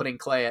comfortable putting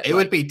Clay at, it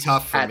would be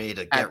tough for me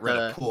to get rid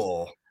of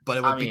Poole, but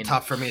it would be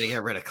tough for me to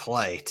get rid of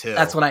Clay too.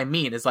 That's what I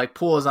mean. It's like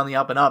Poole is on the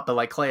up and up, but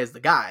like Clay is the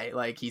guy.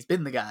 Like he's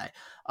been the guy.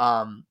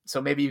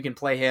 So maybe you can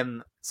play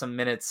him some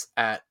minutes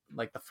at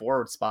like the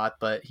forward spot,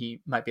 but he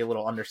might be a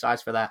little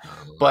undersized for that.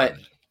 But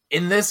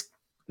in this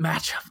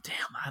matchup,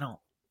 damn,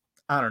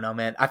 I don't know,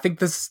 man. I think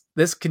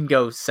this can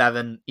go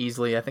 7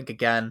 easily, I think,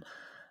 again.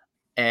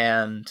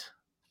 And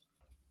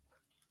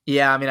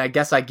yeah, I mean, I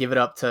guess I give it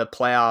up to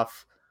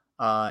playoff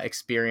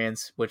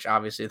experience, which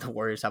obviously the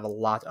Warriors have a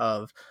lot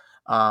of.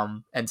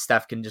 And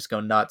Steph can just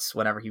go nuts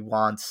whenever he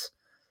wants.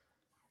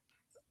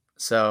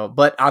 So,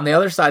 but on the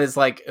other side is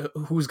like,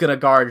 who's going to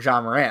guard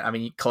Ja Morant? I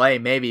mean, Clay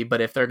maybe, but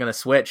if they're going to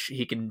switch,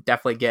 he can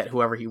definitely get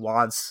whoever he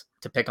wants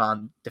to pick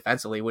on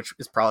defensively, which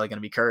is probably going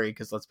to be Curry,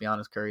 because let's be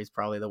honest, Curry is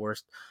probably the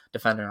worst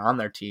defender on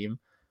their team,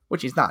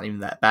 which he's not even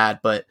that bad,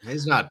 but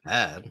he's not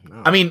bad.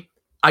 No. I mean,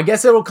 I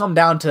guess it will come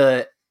down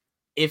to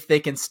if they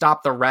can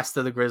stop the rest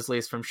of the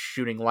Grizzlies from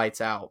shooting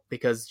lights out,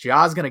 because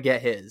Ja's going to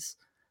get his.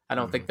 I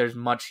don't think there's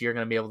much you're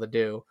going to be able to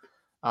do.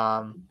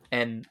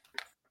 And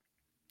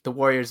the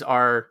Warriors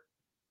are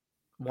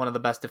one of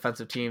the best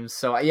defensive teams.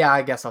 So yeah,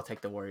 I guess I'll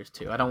take the Warriors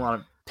too. I don't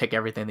want to pick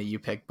everything that you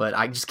pick, but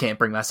I just can't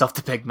bring myself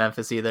to pick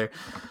Memphis either.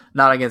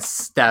 Not against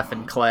Steph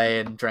and Clay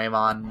and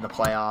Draymond in the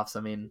playoffs.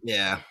 I mean,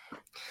 yeah.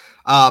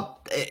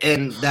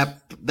 And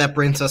that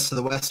brings us to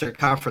the Western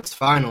Conference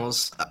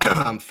Finals,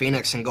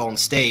 Phoenix and Golden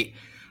State.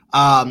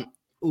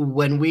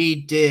 When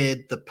we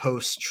did the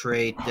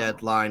post-trade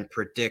deadline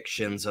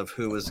predictions of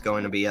who was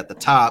going to be at the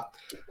top,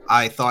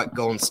 I thought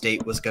Golden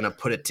State was going to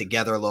put it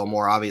together a little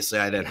more. Obviously,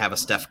 I didn't have a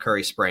Steph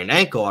Curry sprained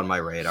ankle on my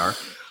radar.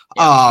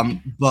 Yeah.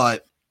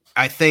 But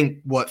I think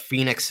what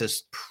Phoenix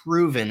has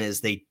proven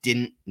is they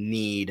didn't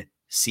need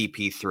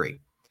CP3.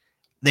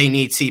 They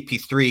need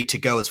CP3 to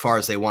go as far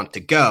as they want to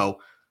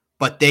go,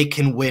 but they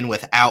can win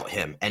without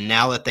him. And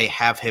now that they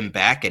have him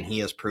back and he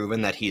has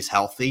proven that he's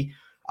healthy,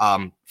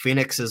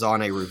 Phoenix is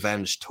on a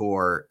revenge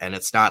tour, and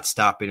it's not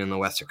stopping in the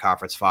Western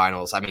Conference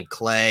Finals. I mean,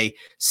 Clay,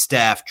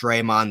 Steph,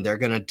 Draymond, they're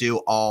going to do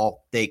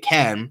all they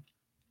can.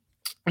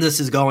 This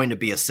is going to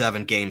be a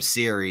 7-game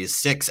series,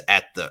 6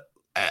 at the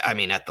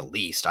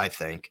least, I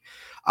think.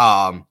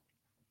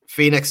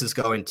 Phoenix is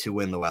going to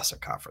win the Western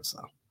Conference,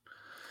 though.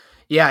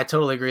 Yeah, I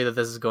totally agree that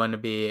this is going to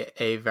be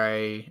a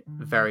very,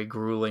 very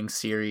grueling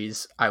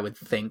series, I would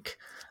think.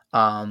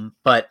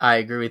 But I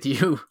agree with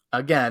you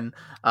again.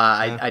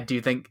 I do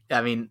think,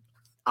 I mean,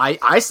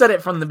 I said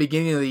it from the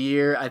beginning of the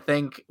year. I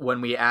think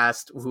when we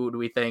asked who do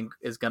we think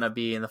is going to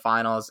be in the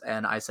finals,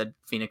 and I said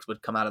Phoenix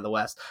would come out of the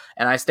West,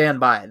 and I stand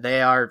by it.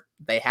 They are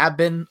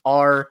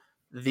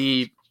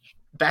the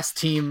best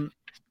team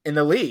in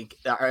the league,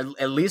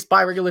 at least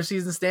by regular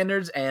season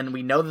standards, and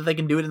we know that they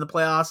can do it in the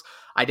playoffs.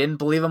 I didn't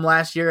believe them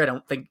last year. I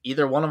don't think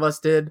either one of us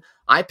did.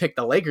 I picked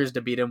the Lakers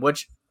to beat him,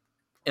 which,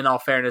 in all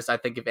fairness, I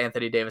think if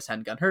Anthony Davis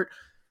hadn't gotten hurt,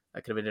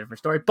 that could have been a different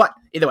story. But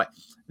either way,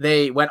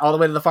 they went all the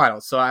way to the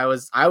finals. So I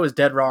was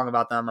dead wrong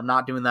about them. I'm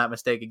not doing that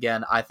mistake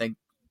again. I think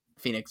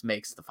Phoenix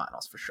makes the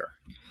finals for sure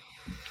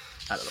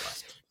out of the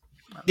West.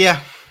 Yeah.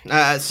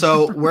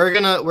 So we're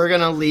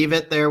gonna leave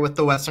it there with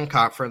the Western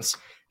Conference.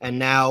 And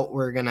now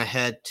we're going to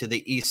head to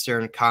the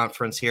Eastern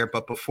Conference here.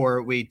 But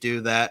before we do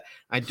that,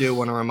 I do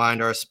want to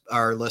remind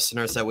our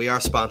listeners that we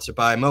are sponsored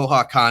by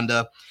Mohawk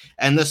Honda.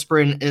 And this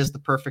spring is the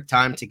perfect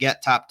time to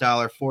get top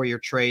dollar for your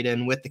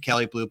trade-in with the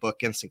Kelley Blue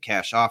Book Instant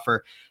Cash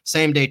offer.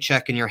 Same-day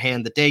check in your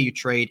hand the day you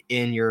trade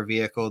in your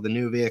vehicle. The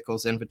new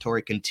vehicle's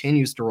inventory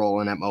continues to roll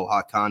in at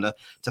Mohawk Honda.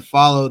 To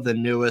follow the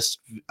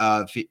newest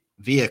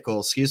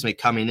vehicles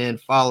coming in,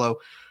 follow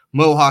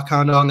Mohawk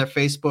Honda on their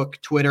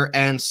Facebook, Twitter,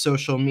 and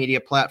social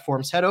media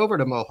platforms. Head over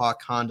to Mohawk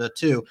Honda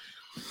too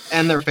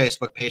and their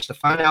Facebook page to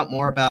find out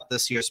more about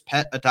this year's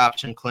pet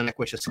adoption clinic,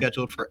 which is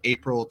scheduled for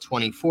April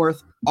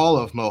 24th. All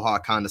of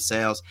Mohawk Honda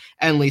sales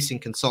and leasing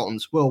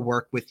consultants will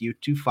work with you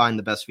to find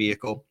the best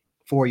vehicle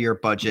for your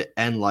budget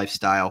and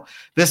lifestyle.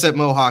 Visit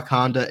Mohawk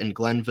Honda in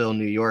Glenville,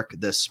 New York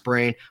this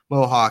spring.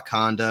 Mohawk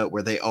Honda,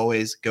 where they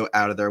always go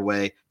out of their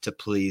way to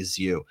please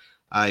you.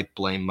 I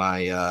blame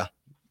my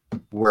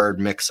word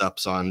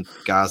mix-ups on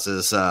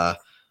Gaz's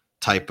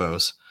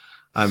typos.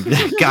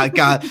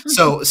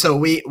 So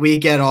we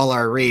get all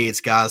our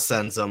reads. Gaz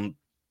sends them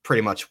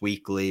pretty much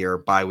weekly or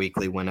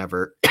bi-weekly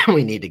whenever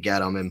we need to get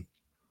them, and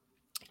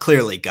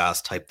clearly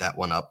Gaz typed that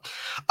one up.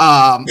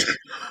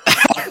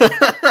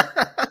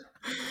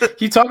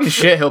 Keep talking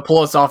shit, he'll pull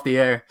us off the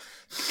air.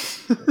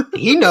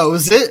 He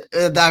knows it.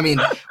 I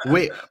mean,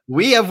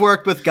 we have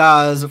worked with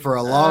Gaz for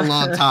a long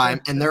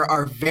time, and there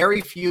are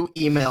very few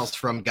emails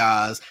from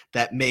Gaz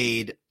that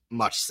made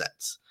much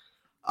sense.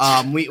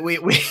 We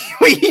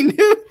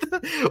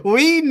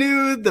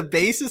knew the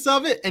basis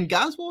of it, and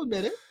Gaz will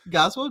admit it.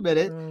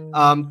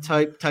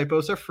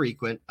 Typos are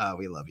frequent.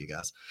 We love you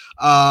guys.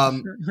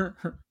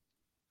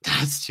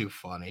 That's too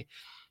funny.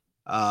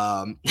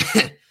 Let's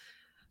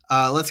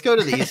go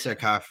to the Eastern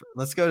Conference.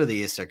 Let's go to the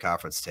Eastern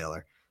Conference,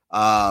 Taylor.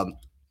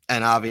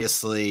 And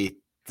obviously,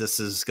 this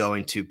is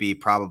going to be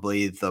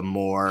probably the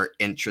more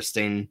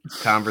interesting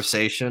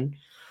conversation.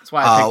 That's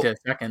why I picked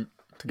a second.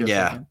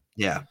 Yeah.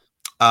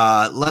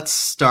 Let's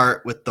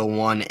start with the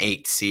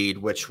 1-8 seed,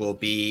 which will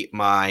be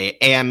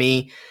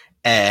Miami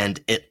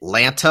and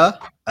Atlanta.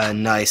 A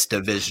nice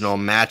divisional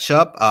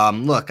matchup.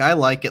 Look, I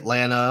like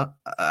Atlanta.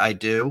 I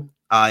do.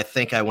 I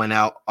think I went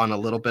out on a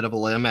little bit of a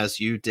limb, as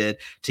you did,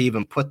 to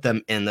even put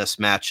them in this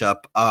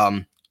matchup.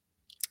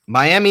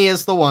 Miami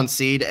is the 1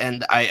 seed,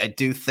 and I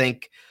do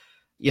think,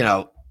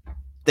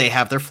 they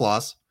have their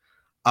flaws.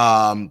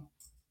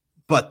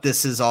 But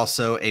this is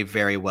also a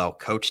very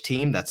well-coached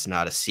team. That's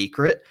not a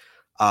secret.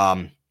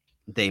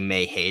 They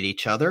may hate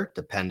each other,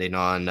 depending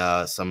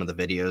on some of the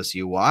videos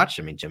you watch.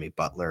 I mean, Jimmy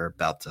Butler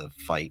about to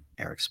fight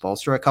Eric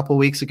Spoelstra a couple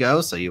weeks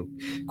ago, so you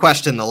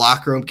question the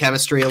locker room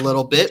chemistry a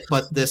little bit.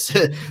 But this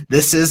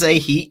is a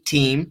Heat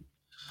team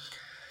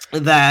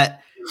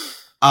that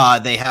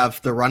they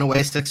have the runaway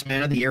 6th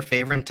man of the year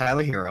favorite,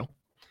 Tyler Hero.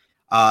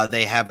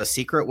 They have a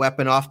secret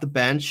weapon off the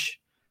bench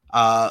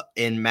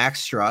in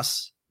Max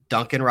Struss.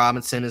 Duncan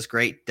Robinson is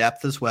great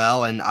depth as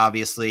well. And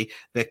obviously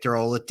Victor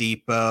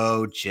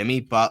Oladipo,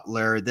 Jimmy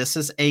Butler. This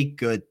is a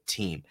good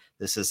team.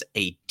 This is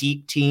a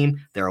deep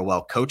team. They're a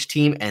well-coached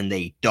team, and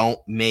they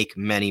don't make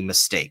many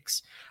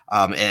mistakes.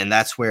 And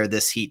that's where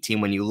this Heat team,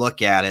 when you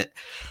look at it,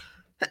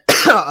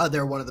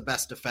 they're one of the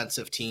best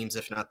defensive teams,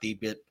 if not the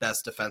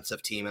best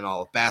defensive team in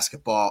all of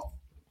basketball.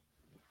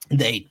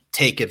 They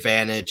take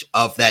advantage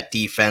of that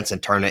defense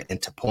and turn it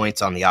into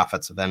points on the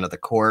offensive end of the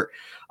court.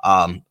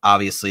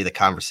 Obviously, the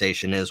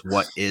conversation is,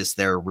 what is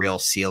their real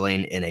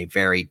ceiling in a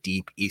very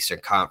deep Eastern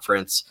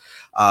Conference?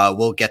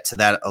 We'll get to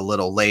that a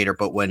little later,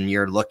 but when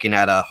you're looking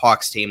at a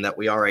Hawks team that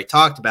we already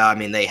talked about, I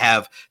mean, they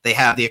have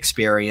the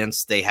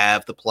experience, they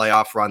have the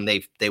playoff run,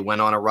 they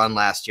went on a run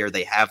last year,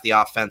 they have the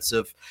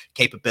offensive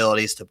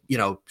capabilities to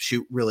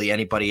shoot really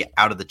anybody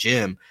out of the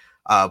gym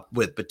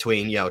with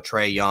between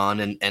Trae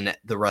Young and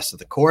the rest of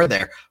the core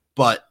there.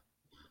 But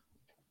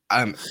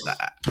I'm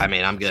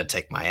gonna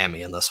take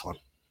Miami in this one.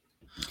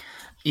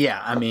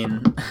 Yeah, I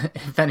mean,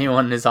 if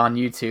anyone is on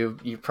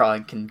YouTube, you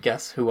probably can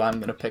guess who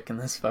I'm gonna pick in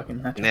this fucking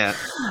matchup. Yeah,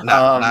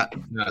 not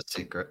a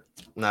secret.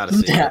 Not a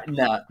secret.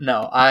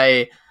 No.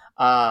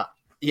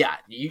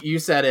 You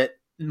said it.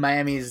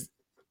 Miami's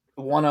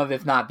one of,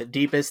 if not the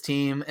deepest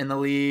team in the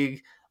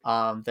league.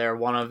 They're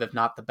one of, if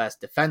not the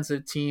best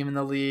defensive team in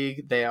the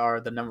league. They are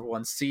the number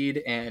 1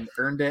 seed and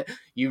earned it.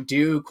 You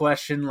do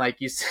question,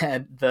 like you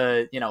said,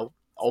 the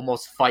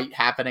almost fight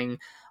happening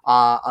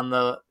on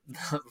the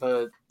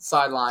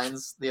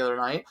sidelines the other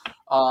night.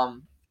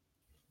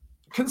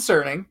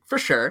 Concerning for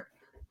sure.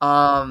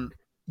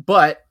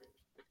 But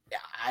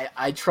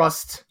I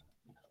trust.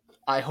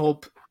 I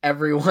hope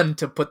everyone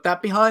to put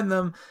that behind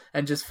them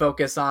and just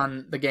focus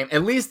on the game.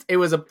 At least it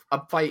was a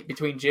fight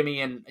between Jimmy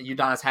and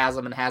Udonis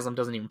Haslem, and Haslem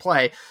doesn't even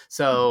play.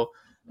 So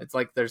it's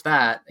like there's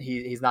that.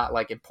 He's not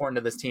like important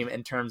to this team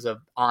in terms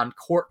of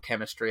on-court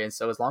chemistry. And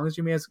so as long as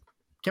Jimmy has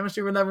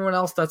chemistry with everyone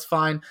else, that's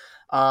fine.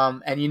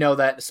 And you know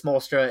that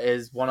Spoelstra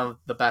is one of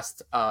the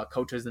best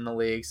coaches in the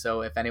league.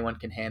 So if anyone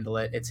can handle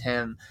it, it's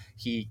him.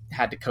 He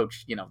had to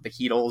coach, the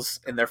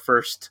Heatles in their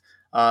first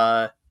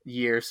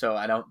year, so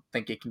I don't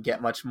think it can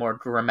get much more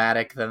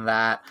dramatic than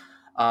that.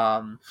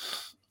 And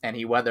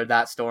he weathered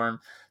that storm.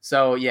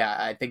 So yeah,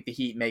 I think the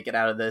Heat make it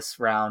out of this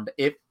round.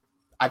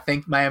 I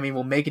think Miami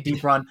will make a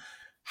deep run.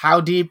 How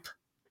deep?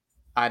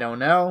 I don't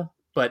know,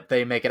 but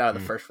they make it out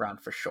of the first round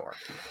for sure.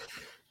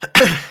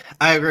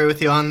 I agree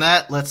with you on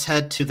that. Let's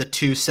head to the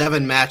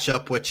 2-7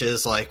 matchup, which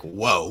is like,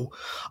 whoa.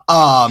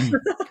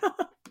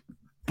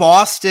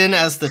 Boston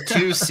as the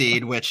 2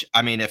 seed, which,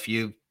 I mean, if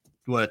you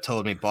would have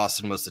told me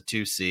Boston was the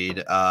 2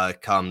 seed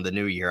come the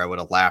new year, I would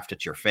have laughed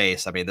at your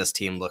face. I mean, this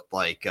team looked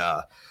like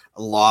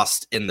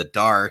lost in the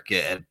dark,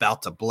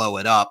 about to blow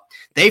it up.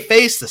 They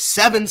faced the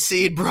 7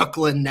 seed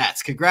Brooklyn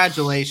Nets.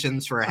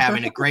 Congratulations for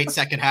having a great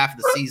second half of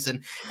the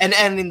season and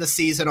ending the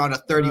season on a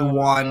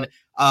 31-3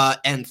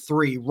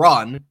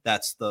 run.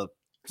 That's the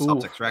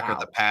Celtics record. Wow.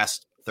 The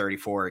past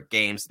 34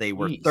 games, they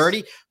were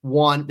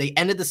 31. They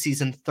ended the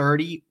season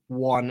 31-3.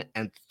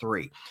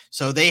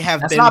 So they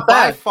have been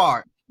by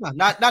far. No,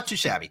 not too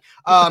shabby.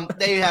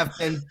 They have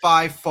been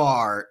by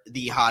far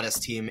the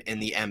hottest team in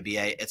the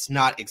NBA. It's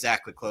not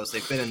exactly close.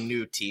 They've been a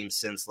new team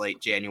since late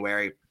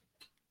January.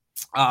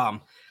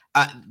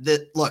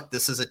 Look,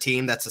 this is a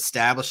team that's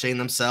establishing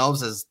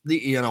themselves as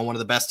one of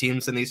the best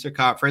teams in the Eastern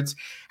Conference.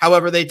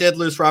 However, they did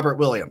lose Robert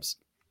Williams.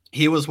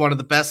 He was one of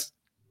the best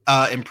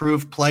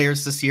improved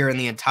players this year in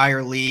the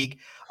entire league,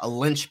 a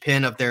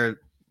linchpin of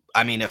their.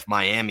 I mean, if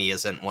Miami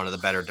isn't one of the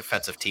better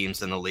defensive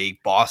teams in the league,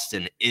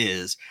 Boston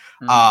is.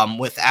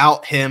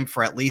 Without him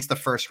for at least the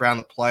first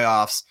round of the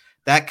playoffs,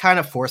 that kind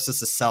of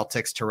forces the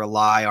Celtics to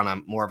rely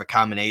on more of a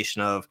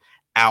combination of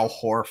Al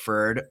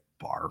Horford,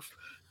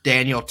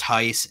 Daniel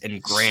Tice,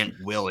 and Grant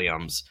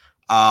Williams.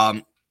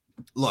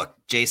 Look,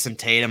 Jason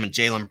Tatum and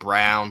Jaylen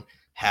Brown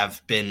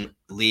have been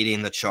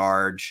leading the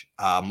charge.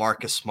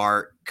 Marcus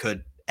Smart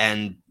could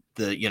end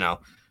the,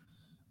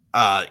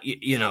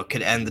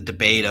 could end the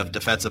debate of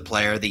defensive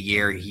player of the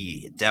year.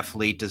 He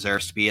definitely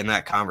deserves to be in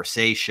that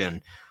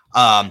conversation.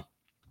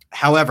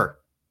 However,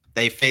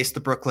 they faced the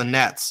Brooklyn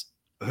Nets,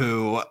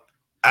 who,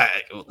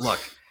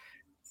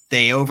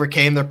 they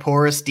overcame their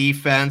porous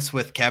defense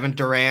with Kevin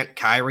Durant,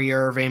 Kyrie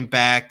Irving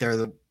back. They're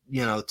the,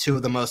 two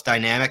of the most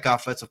dynamic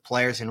offensive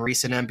players in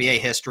recent NBA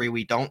history.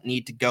 We don't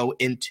need to go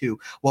into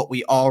what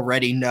we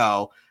already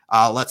know.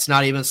 Let's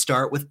not even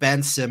start with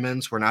Ben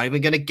Simmons. We're not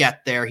even going to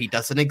get there. He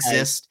doesn't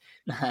exist.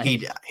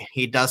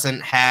 He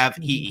doesn't have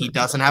he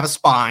doesn't have a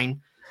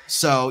spine.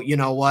 So you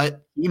know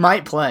what? He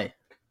might play.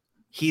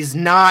 He's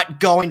not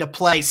going to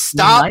play.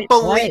 Stop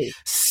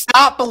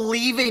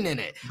believing in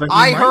it.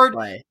 I heard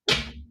play.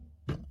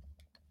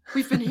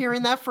 We've been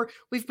hearing that for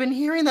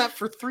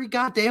 3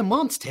 goddamn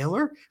months,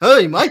 Taylor. Oh,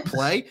 he might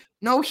play.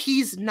 No,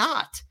 he's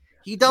not.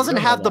 He doesn't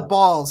have the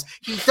balls.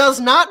 He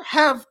does not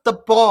have the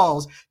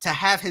balls to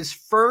have his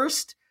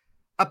first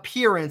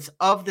appearance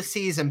of the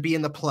season be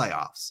in the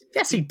playoffs.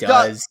 Yes, he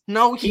does.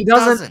 No, he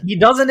doesn't. He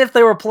doesn't if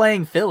they were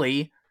playing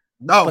Philly.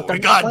 No, but they're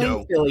not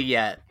playing Philly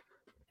yet.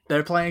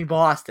 They're playing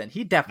Boston.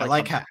 He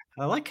definitely.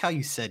 I like how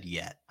you said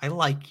 "yet." I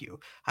like you.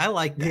 I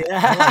like that.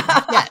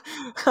 Yeah.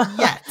 I like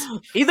yet.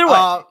 Either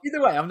way,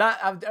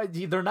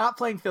 they're not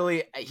playing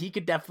Philly. He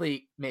could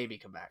definitely maybe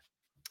come back.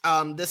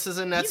 This is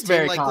a Nets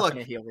team.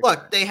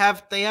 Look, they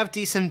have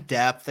decent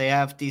depth.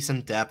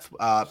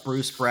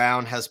 Bruce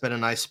Brown has been a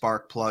nice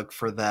spark plug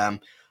for them.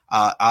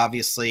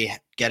 Obviously,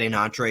 getting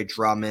Andre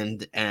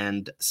Drummond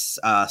and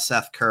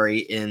Seth Curry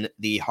in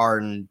the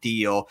Harden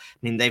deal. I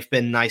mean, they've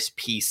been nice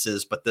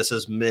pieces, but this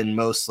has been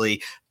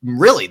mostly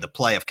really the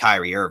play of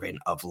Kyrie Irving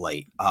of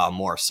late,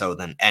 more so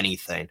than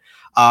anything.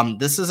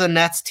 This is a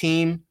Nets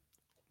team.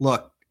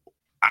 Look,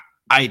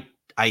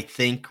 I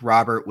think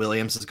Robert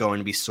Williams is going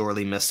to be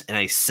sorely missed in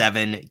a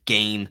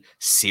 7-game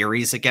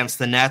series against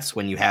the Nets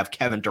when you have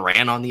Kevin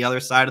Durant on the other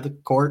side of the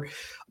court.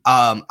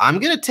 I'm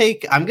gonna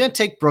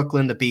take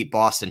Brooklyn to beat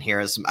Boston here.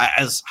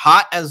 As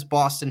hot as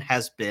Boston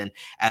has been,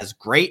 as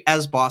great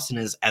as Boston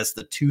is, as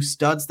the 2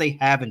 studs they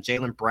have in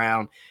Jaylen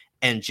Brown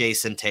and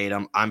Jason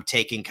Tatum, I'm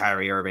taking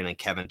Kyrie Irving and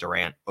Kevin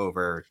Durant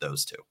over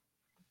those 2.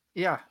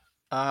 Yeah.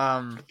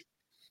 I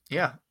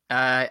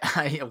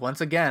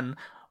once again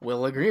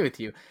will agree with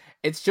you.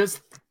 It's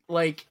just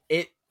like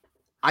it.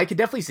 I could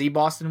definitely see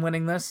Boston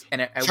winning this,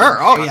 and it sure.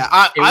 Oh yeah,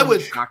 I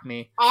would shock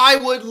me. I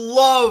would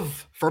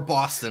love for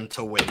Boston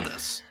to win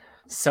this.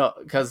 So,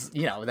 because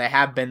they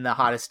have been the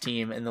hottest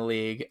team in the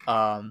league,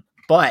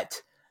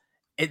 but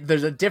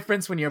there's a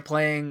difference when you're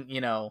playing,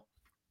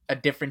 a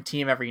different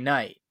team every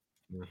night,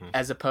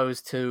 as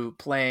opposed to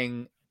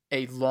playing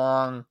a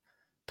long,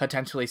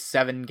 potentially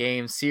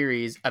 7-game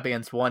series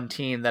against one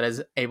team that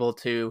is able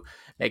to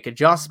make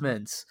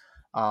adjustments,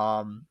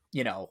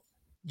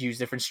 use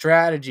different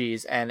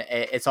strategies, and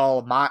it's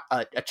all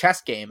a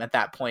chess game at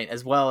that point,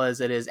 as well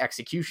as it is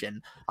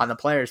execution on the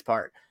player's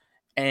part.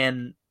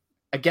 And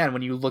again,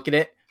 when you look at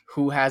it,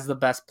 who has the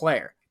best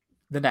player?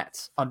 The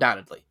Nets,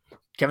 undoubtedly.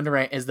 Kevin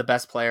Durant is the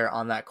best player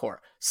on that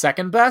core.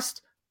 Second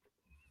best,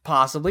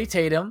 possibly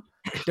Tatum,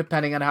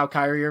 depending on how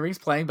Kyrie Irving's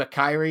playing, but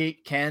Kyrie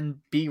can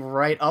be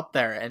right up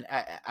there, and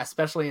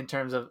especially in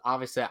terms of,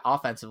 obviously,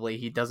 offensively,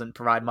 he doesn't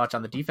provide much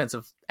on the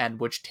defensive end,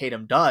 which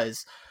Tatum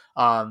does.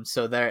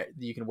 So there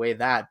you can weigh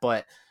that,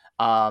 but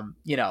the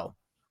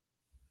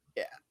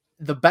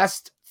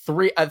best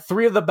three of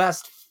the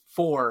best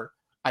four,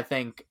 I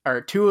think,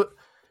 or two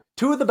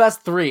of the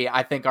best three,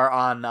 I think, are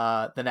on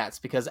the Nets,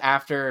 because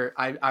after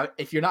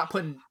if you're not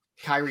putting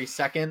Kyrie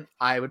second,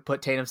 I would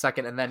put Tatum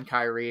second, and then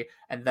Kyrie,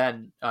 and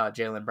then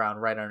Jaylen Brown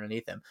right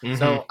underneath him.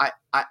 So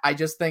I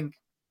just think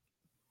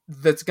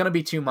that's going to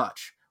be too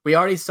much. We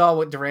already saw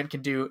what Durant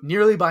can do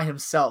nearly by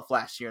himself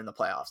last year in the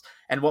playoffs.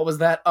 And what was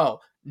that?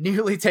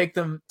 Nearly take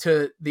them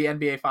to the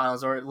NBA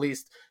finals, or at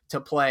least to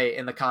play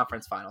in the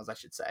conference finals, I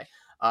should say.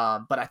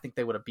 But I think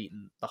they would have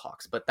beaten the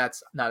Hawks, but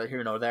that's neither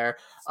here nor there.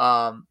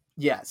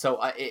 So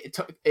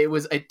it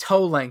was a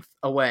toe length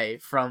away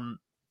from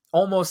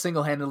almost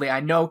single-handedly.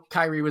 I know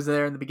Kyrie was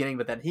there in the beginning,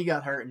 but then he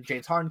got hurt and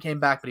James Harden came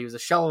back, but he was a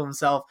shell of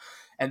himself.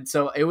 And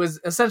so it was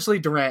essentially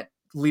Durant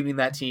leading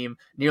that team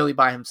nearly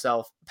by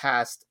himself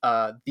past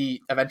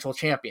the eventual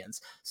champions.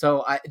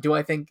 So I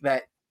think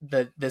that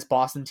this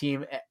Boston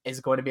team is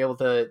going to be able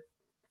to,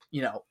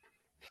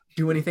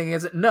 do anything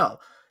against it? No.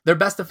 Their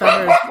best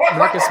defender is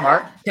Marcus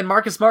Smart. Can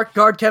Marcus Smart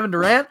guard Kevin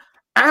Durant?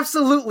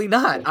 Absolutely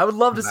not. I would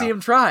love to see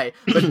him try,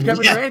 but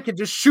Kevin Durant can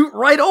just shoot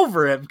right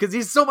over him because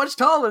he's so much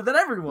taller than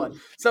everyone.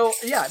 So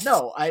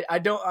I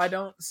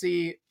don't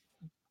see.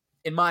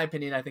 In my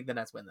opinion, I think the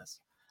Nets win this.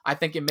 I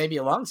think it may be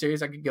a long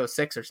series. I could go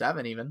 6 or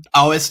 7 even.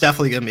 Oh, it's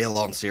definitely going to be a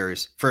long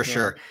series for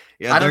sure.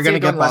 Yeah, they're going to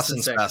get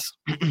Boston's best.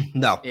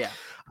 No. Yeah.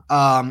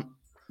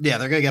 They're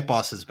going to get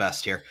Boston's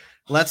best here.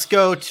 Let's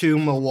go to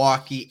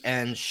Milwaukee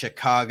and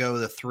Chicago,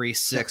 the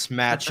 3-6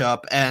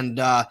 matchup. And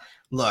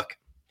look,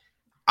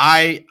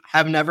 I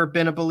have never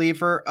been a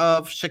believer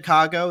of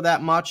Chicago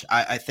that much.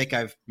 I think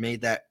I've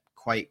made that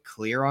quite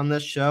clear on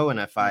this show. And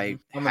if I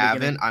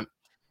haven't, I'm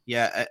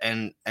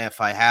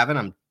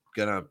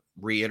going to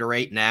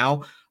reiterate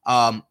now.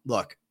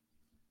 Look,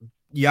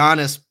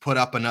 Giannis put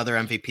up another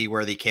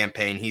MVP-worthy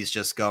campaign. He's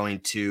just going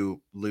to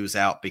lose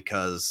out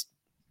because,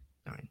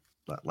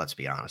 let's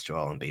be honest,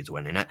 Joel Embiid's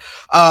winning it.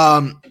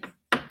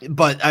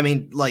 But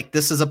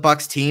this is a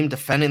Bucks team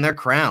defending their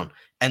crown,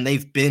 and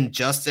they've been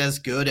just as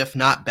good, if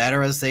not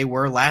better, as they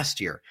were last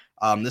year.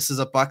 This is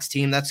a Bucks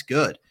team that's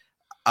good.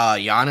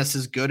 Giannis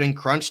is good in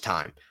crunch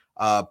time.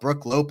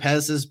 Brook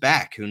Lopez is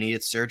back, who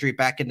needed surgery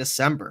back in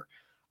December.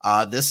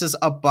 This is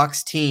a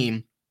Bucks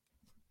team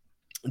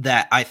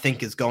that I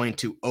think is going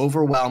to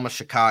overwhelm a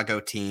Chicago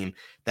team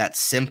that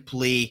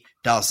simply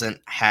doesn't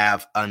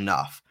have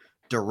enough.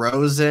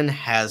 DeRozan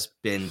has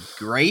been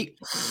great.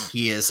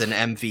 He is an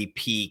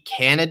MVP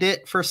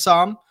candidate for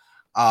some.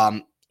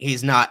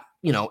 He's not,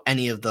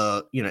 any of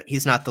the,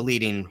 he's not the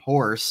leading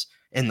horse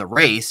in the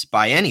race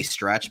by any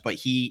stretch, but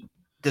he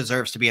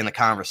deserves to be in the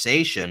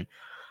conversation.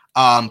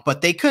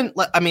 But they couldn't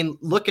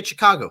look at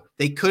Chicago.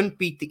 They couldn't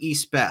beat the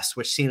East Best,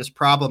 which seems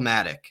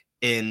problematic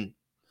in,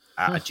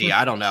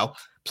 I don't know,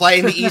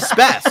 playing the East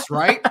Best,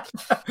 right?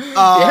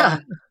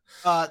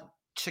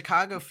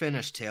 Chicago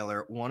finished,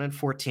 Taylor,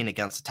 1-14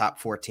 against the top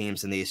 4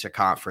 teams in the Eastern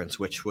Conference,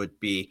 which would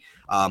be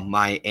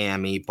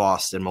Miami,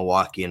 Boston,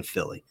 Milwaukee, and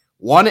Philly.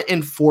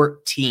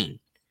 1-14.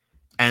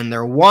 And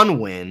their one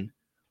win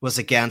was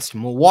against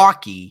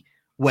Milwaukee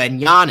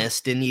when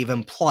Giannis didn't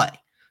even play.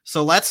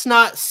 So let's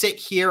not sit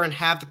here and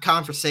have the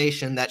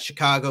conversation that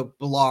Chicago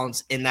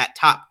belongs in that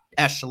top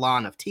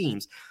echelon of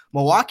teams.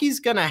 Milwaukee's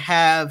going to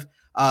have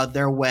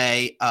their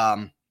way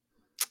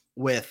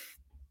with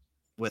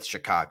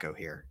Chicago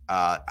here.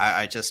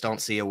 I just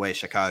don't see a way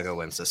Chicago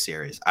wins this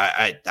series.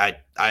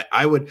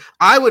 I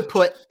would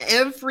put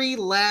every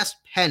last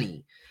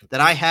penny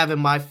that I have in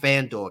my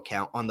FanDuel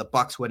account on the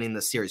Bucks winning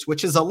this series,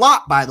 which is a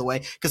lot, by the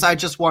way, because I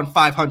just won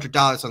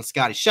 $500 on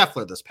Scottie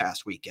Scheffler this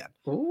past weekend.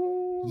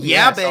 Ooh,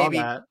 yeah,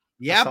 baby.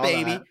 Yeah,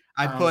 baby. That.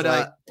 I put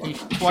a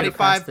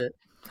 25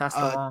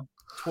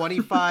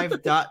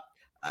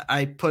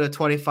 I put a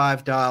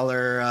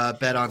 $25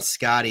 bet on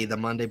Scotty the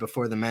Monday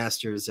before the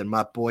Masters, and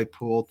my boy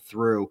pulled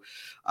through.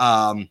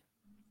 But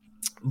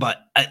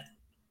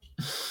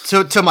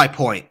to my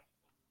point,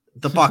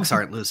 the Bucks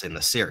aren't losing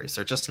the series;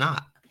 they're just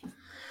not.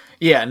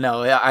 Yeah,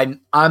 no,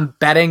 I'm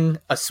betting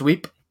a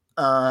sweep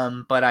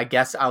But I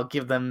guess I'll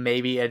give them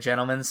maybe a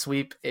gentleman's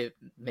sweep.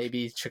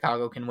 Maybe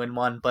Chicago can win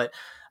one, but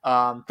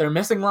they're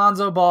missing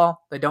Lonzo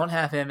Ball. They don't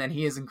have him, and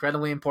he is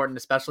incredibly important,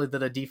 especially to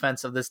the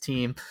defense of this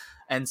team.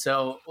 And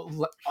so,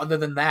 other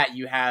than that,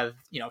 you have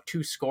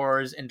two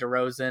scorers in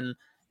DeRozan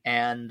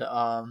and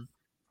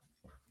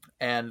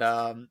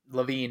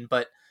Levine,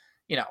 but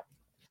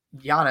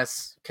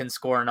Giannis can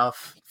score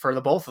enough for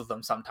the both of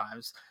them.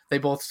 Sometimes they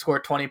both score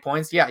 20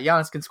 points. Yeah,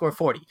 Giannis can score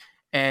 40,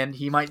 and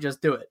he might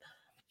just do it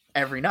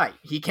every night.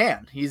 He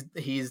can.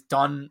 He's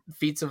done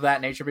feats of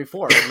that nature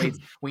before. At least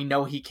we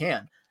know he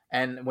can.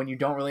 And when you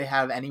don't really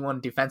have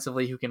anyone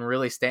defensively who can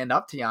really stand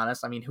up to Giannis,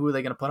 I mean, who are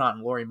they going to put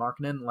on? Lauri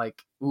Markkanen?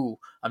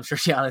 I'm sure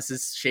Giannis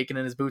is shaking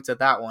in his boots at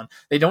that one.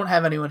 They don't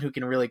have anyone who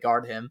can really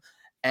guard him.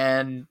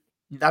 And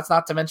that's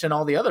not to mention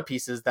all the other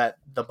pieces that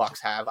the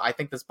Bucks have. I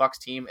think this Bucks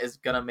team is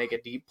going to make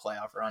a deep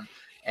playoff run,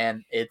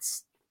 and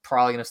it's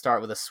probably going to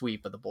start with a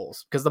sweep of the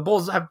Bulls, because the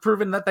Bulls have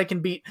proven that they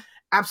can beat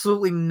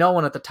absolutely no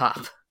one at the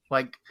top.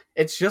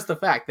 It's just a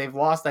fact. They've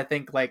lost, I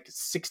think,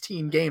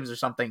 16 games or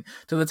something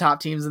to the top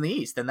teams in the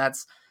East, and they're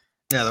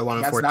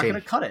 1-14. That's not going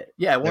to cut it.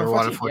 Yeah,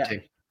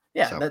 1-14.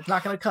 Yeah, so. That's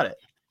not going to cut it.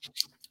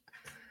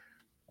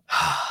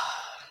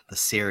 The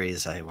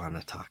series I want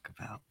to talk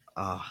about.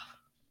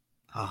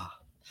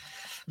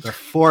 The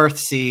 4th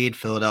seed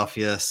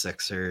Philadelphia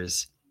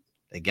Sixers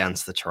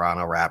against the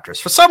Toronto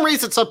Raptors. For some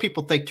reason, some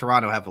people think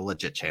Toronto have a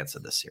legit chance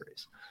in this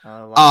series.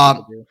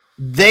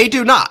 They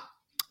do not.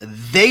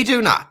 They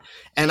do not.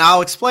 And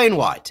I'll explain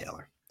why,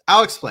 Taylor.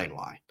 I'll explain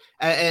why.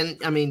 And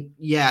I mean,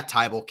 yeah,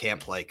 Tybalt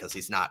can't play because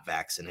he's not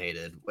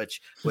vaccinated,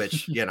 which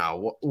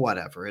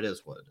whatever. It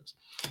is what it is.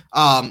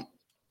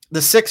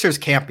 The Sixers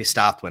can't be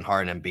stopped when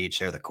Harden and Embiid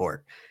share the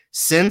court.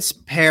 Since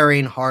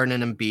pairing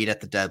Harden and Embiid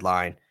at the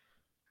deadline,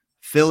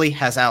 Philly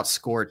has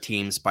outscored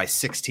teams by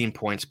 16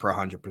 points per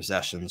 100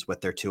 possessions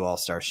with their 2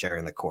 All-Stars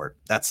sharing the court.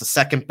 That's the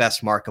second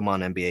best mark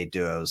among NBA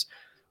duos,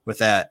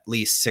 with at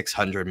least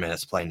 600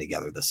 minutes playing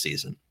together this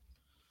season.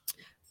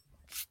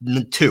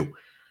 2,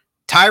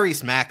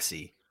 Tyrese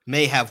Maxey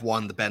may have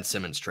won the Ben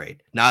Simmons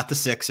trade. Not the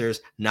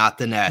Sixers, not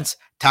the Nets.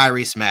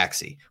 Tyrese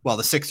Maxey. Well,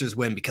 the Sixers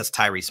win because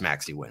Tyrese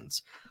Maxey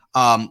wins.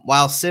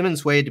 While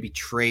Simmons waited to be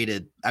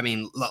traded, I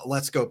mean,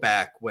 let's go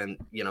back when,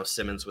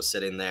 Simmons was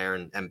sitting there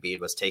and Embiid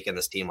was taking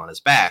this team on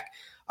his back.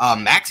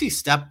 Maxey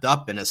stepped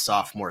up in his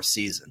sophomore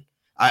season.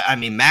 I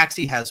mean,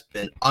 Maxey has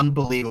been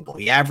unbelievable.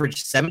 He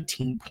averaged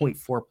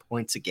 17.4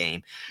 points a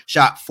game,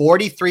 shot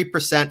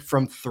 43%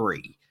 from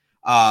 3.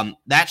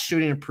 That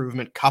shooting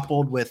improvement,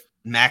 coupled with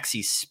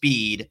Maxey's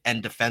speed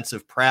and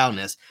defensive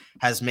prowess,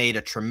 has made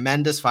a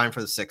tremendous find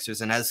for the Sixers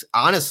and has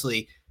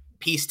honestly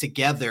pieced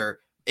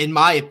together, in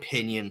my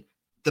opinion,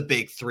 the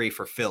big 3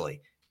 for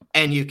Philly.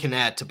 And you can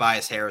add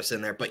Tobias Harris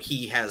in there, but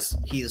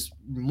he's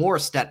more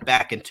stepped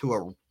back into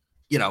a,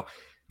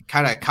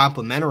 kind of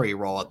complimentary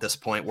role at this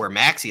point, where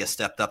Maxey has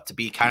stepped up to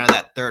be kind of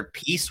that third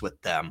piece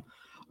with them.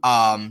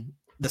 The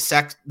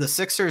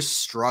Sixers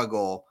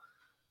struggle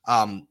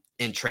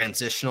in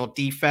transitional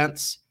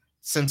defense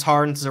since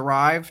Harden's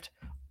arrived,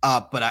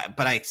 but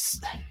I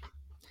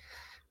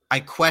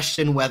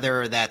question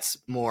whether that's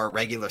more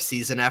regular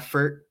season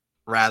effort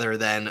rather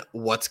than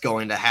what's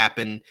going to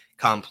happen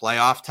come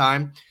playoff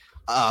time.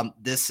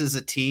 This is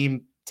a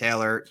team,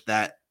 Taylor,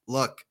 that,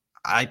 look,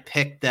 I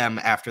picked them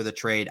after the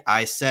trade.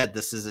 I said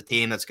this is a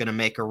team that's going to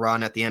make a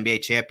run at the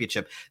NBA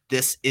championship.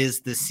 This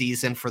is the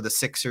season for the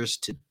Sixers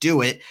to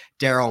do it.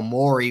 Daryl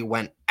Morey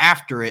went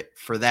after it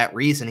for that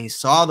reason. He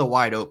saw the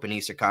wide open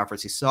Eastern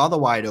Conference. He saw the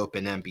wide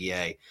open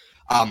NBA.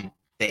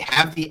 They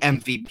have the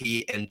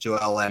MVP in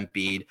Joel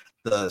Embiid,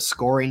 the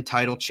scoring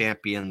title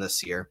champion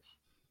this year.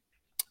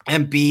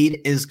 Embiid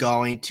is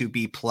going to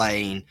be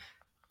playing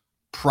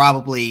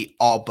probably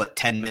all but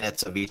 10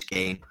 minutes of each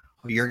game.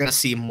 You're going to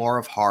see more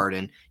of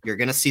Harden. You're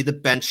going to see the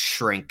bench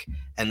shrink.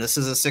 And this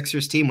is a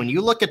Sixers team. When you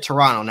look at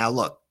Toronto, now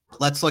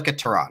let's look at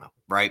Toronto,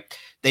 right?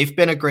 They've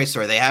been a great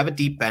story. They have a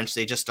deep bench.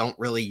 They just don't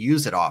really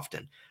use it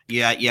often.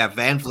 You have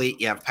Van Vliet,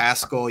 you have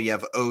Pascal, you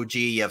have OG,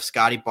 you have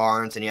Scotty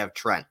Barnes, and you have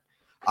Trent.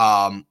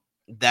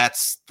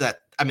 That's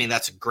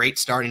a great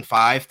starting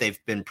 5. They've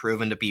been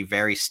proven to be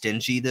very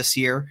stingy this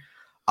year.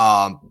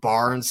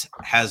 Barnes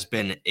has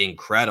been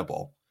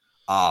incredible.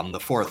 The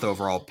 4th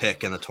overall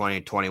pick in the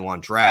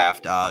 2021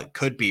 draft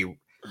could be.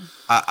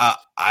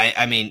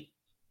 I mean,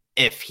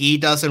 if he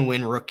doesn't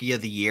win Rookie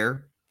of the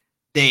Year,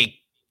 they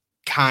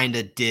kind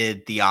of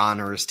did the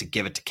honors to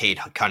give it to Cade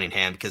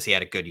Cunningham because he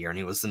had a good year and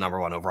he was the number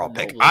 1 overall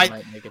pick.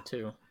 Might make it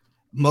too.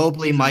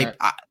 Mobley might.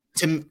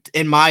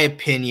 In my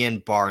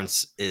opinion,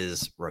 Barnes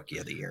is Rookie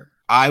of the Year.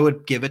 I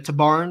would give it to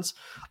Barnes,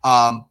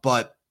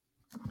 but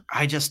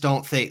I just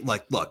don't think.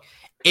 Look,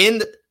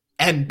 in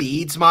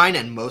Embiid's mind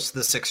and most of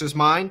the Sixers'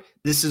 mind,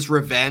 this is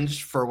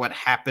revenge for what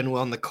happened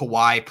on the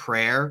Kawhi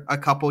prayer a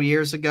couple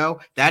years ago.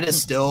 That is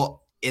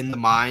still in the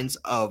minds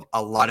of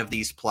a lot of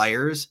these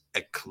players,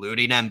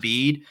 including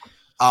Embiid.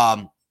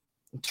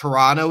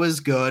 Toronto is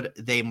good.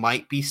 They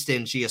might be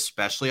stingy,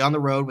 especially on the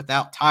road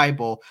without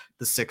Tybalt.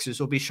 The Sixers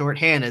will be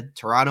shorthanded.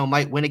 Toronto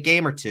might win a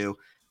game or two,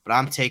 but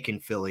I'm taking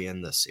Philly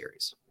in this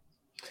series.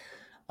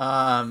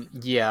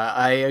 Yeah,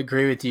 I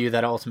agree with you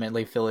that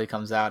ultimately Philly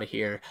comes out of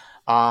here.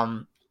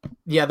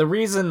 Yeah, the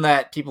reason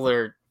that people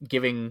are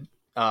giving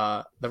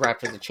the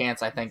Raptors a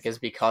chance, I think, is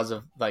because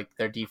of like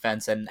their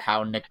defense and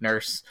how Nick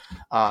Nurse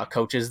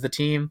coaches the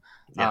team.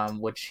 Yeah.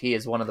 Which he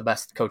is one of the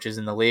best coaches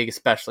in the league,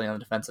 especially on the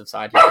defensive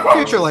side.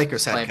 Future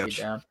Lakers head coach.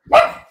 Down.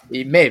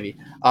 Maybe.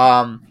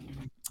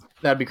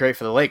 That'd be great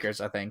for the Lakers,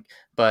 I think.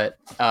 But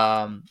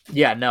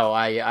yeah, no,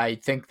 I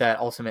think that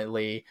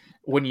ultimately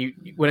when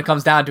it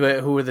comes down to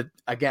it, who are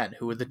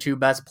the two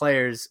best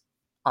players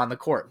on the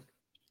court?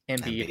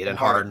 Embiid and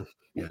Harden.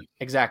 Yeah.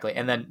 Exactly.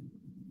 And then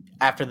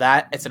after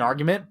that, it's an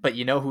argument, but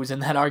you know who's in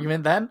that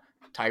argument then?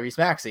 Tyrese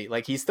Maxey.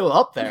 Like, he's still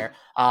up there.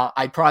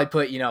 I'd probably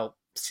put,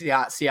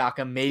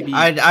 Siakam, maybe.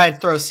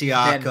 I'd throw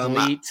Siakam.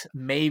 VanVleet,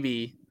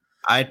 maybe.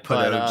 I'd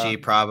put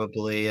OG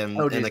probably in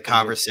the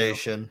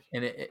conversation.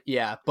 And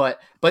but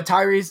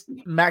Tyrese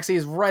Maxey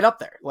is right up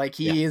there. Like,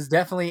 he is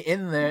definitely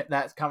in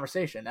that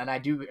conversation. And I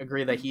do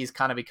agree that he's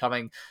kind of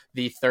becoming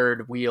the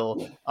third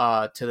wheel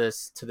to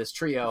this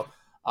trio.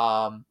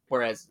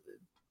 Whereas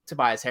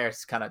Tobias Harris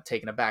is kind of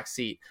taking a back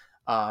seat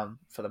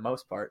for the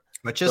most part.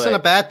 Which isn't a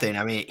bad thing.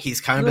 I mean,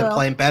 he's kind of been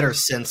playing better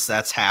since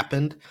that's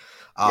happened.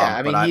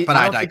 I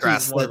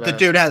digress.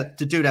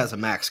 The dude has a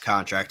max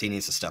contract. He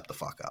needs to step the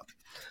fuck up.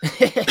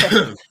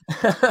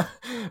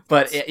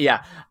 But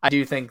yeah, I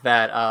do think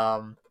that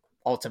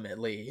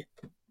ultimately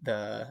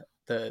the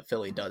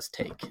Philly does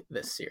take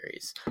this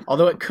series.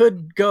 Although it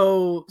could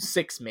go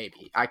 6,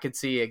 maybe. I could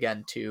see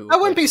again 2. I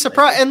wouldn't be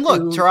surprised. And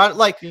look, Toronto,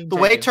 like the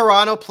way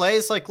Toronto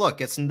plays, like look,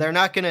 they're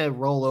not going to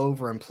roll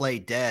over and play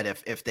dead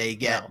if they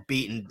get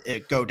beaten,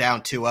 go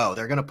down 2-0.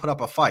 They're going to put up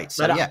a fight.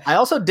 So but I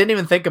also didn't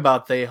even think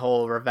about the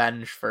whole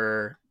revenge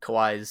for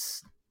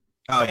Kawhi's.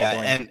 Oh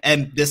yeah,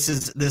 and this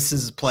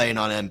is playing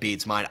on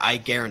Embiid's mind. I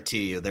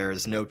guarantee you, there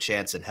is no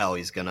chance in hell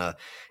he's gonna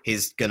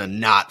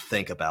not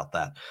think about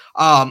that.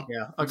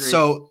 Agreed.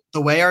 So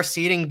the way our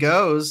seeding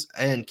goes,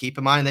 and keep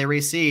in mind they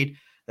reseed,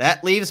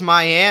 that leaves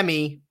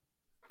Miami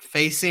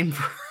facing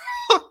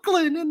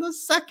Brooklyn in the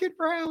second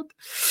round.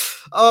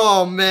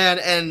 Oh man,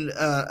 and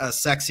a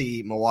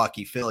sexy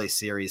Milwaukee Philly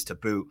series to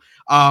boot.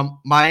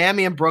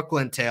 Miami and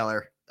Brooklyn,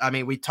 Taylor. I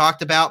mean, we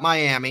talked about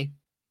Miami.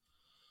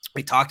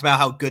 We talked about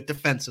how good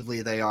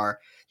defensively they are.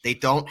 They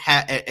don't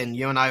have, and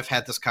you and I have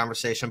had this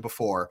conversation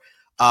before,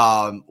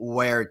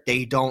 where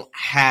they don't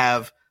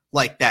have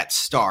like that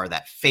star,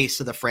 that face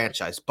of the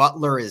franchise.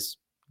 Butler is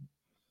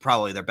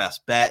probably their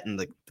best bet and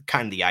the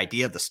kind of the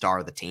idea of the star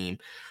of the team.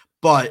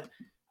 But,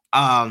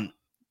 man,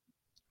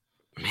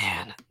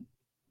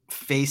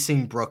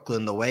 facing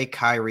Brooklyn, the way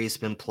Kyrie's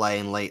been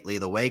playing lately,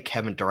 the way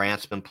Kevin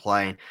Durant's been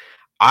playing,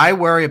 I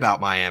worry about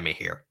Miami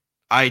here.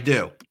 I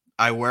do.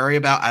 I worry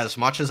about, as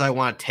much as I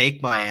want to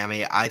take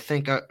Miami, I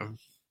think I'm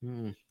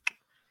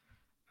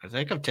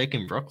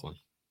taking Brooklyn.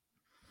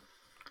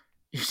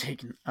 You're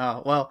taking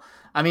well,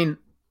 I mean,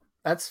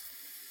 that's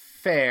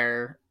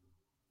fair.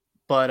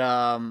 But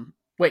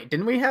wait,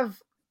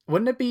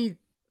 wouldn't it be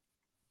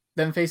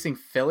them facing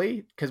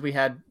Philly? Because we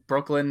had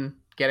Brooklyn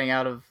getting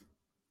out of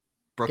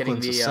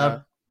Brooklyn's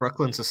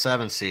a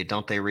 7 seed.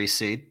 Don't they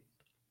reseed?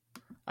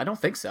 I don't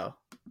think so.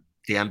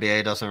 The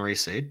NBA doesn't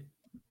reseed?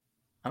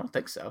 I don't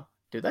think so.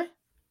 Do they?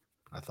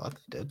 I thought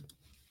they did.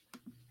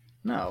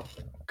 No,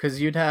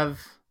 because you stay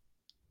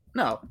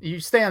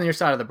on your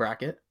side of the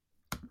bracket.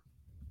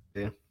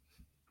 Yeah.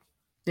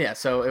 Yeah,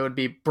 so it would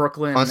be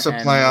Brooklyn once the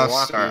and playoffs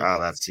Milwaukee, start.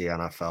 Oh, that's the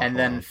NFL. And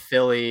then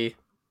Philly,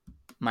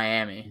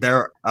 Miami.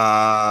 They're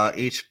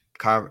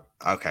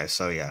okay,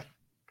 so yeah.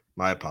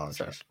 My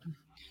apologies.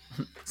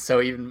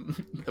 So even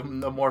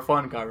the more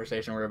fun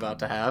conversation we're about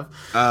to have.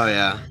 Oh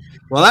yeah.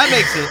 Well, that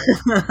makes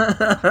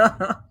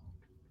it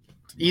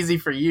easy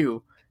for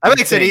you. That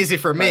makes it easy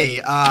for me.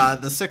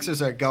 The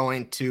Sixers are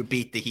going to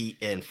beat the Heat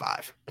in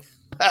 5.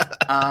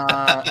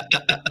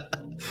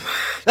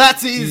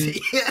 That's easy.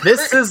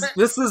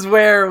 This is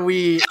where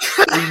we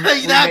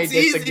that's may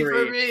easy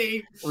disagree. For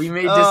me. We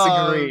may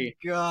disagree.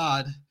 Oh,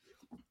 God.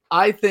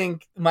 I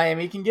think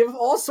Miami can give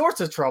all sorts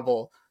of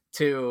trouble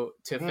to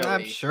Philly.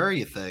 I'm sure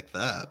you think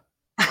that.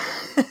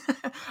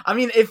 I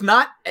mean, if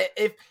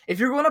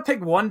you're going to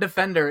pick one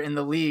defender in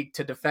the league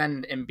to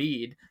defend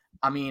Embiid,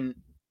 I mean,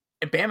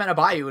 Bam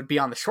Adebayo would be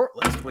on the short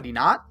list, would he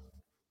not?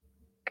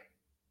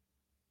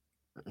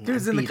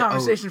 Dude's in the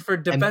conversation for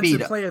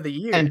defensive player of the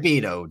year.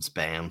 Embiid owes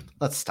Bam.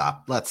 Let's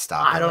stop.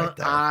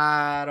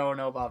 I don't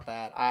know about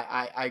that.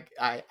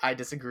 I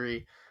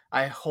disagree.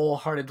 I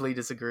wholeheartedly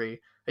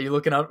disagree. Are you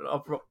looking up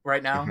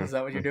right now? Is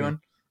that what you're doing?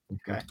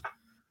 Okay.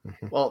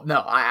 Well,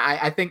 no.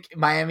 I think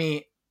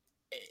Miami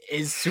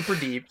is super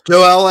deep.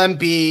 Joel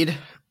Embiid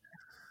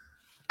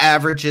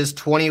averages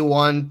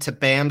 21 to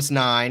Bam's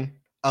 9.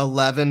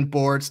 11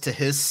 boards to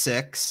his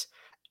 6.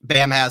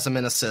 Bam has him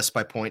in assists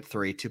by 0.3,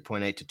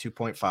 2.8 to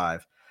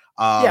 2.5.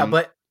 Yeah,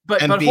 but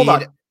Embiid, hold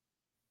on.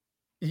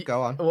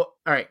 Go on. Well,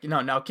 all right.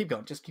 No, keep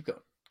going. Just keep going.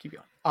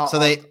 So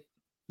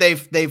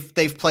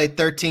they've played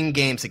 13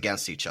 games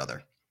against each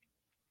other.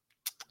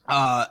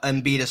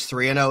 Embiid is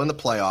 3-0 in the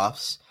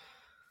playoffs.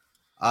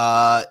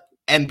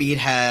 Embiid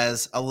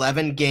has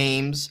 11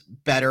 games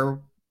better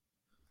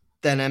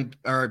than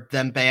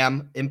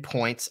Bam in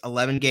points,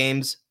 11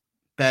 games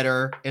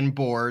better in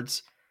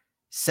boards,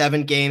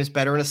 7 games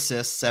better in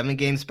assists, 7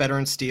 games better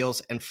in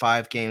steals, and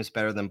 5 games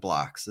better than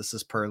blocks. This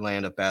is per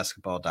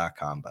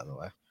landofbasketball.com, by the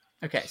way.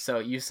 Okay, so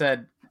you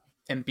said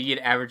Embiid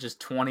averages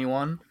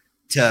 21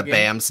 to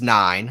Bam's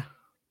 9.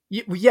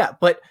 Yeah,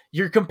 but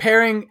you're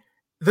comparing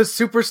the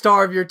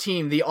superstar of your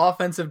team, the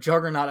offensive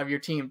juggernaut of your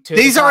team, to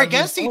these are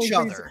against each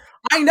other.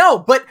 I know,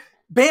 but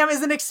Bam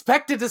isn't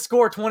expected to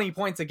score 20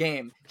 points a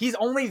game. He's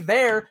only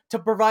there to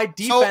provide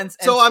defense.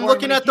 So I'm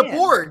looking at the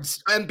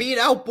boards. Embiid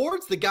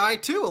outboards the guy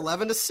too,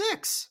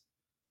 11-6.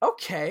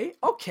 Okay,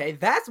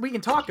 that's we can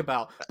talk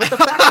about. But the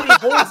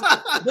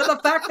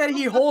fact that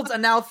he holds a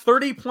now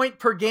 30-point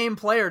per game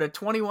player to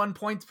 21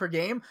 points per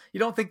game,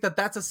 you don't think that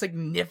that's a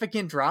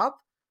significant drop?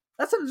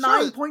 That's a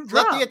 9-point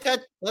drop.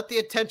 Let the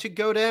attention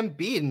go to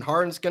Embiid, and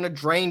Harden's going to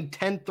drain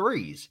 10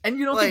 threes. And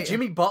you don't think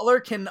Jimmy Butler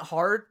can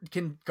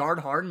guard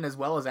Harden as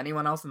well as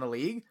anyone else in the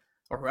league?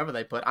 Or whoever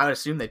they put. I would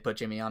assume they'd put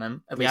Jimmy on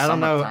him at least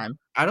some of the time.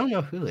 I don't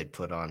know who they'd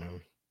put on him.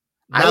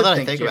 Now that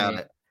I think about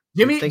it.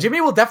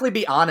 Jimmy will definitely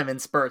be on him in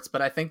spurts,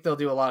 but I think they'll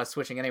do a lot of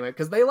switching anyway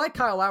because they like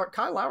Kyle Lowry.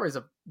 Kyle Lowry's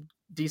a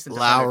decent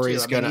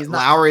Lowry's gonna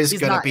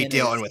be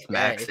dealing with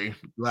Maxey.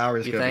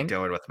 Lowry's gonna be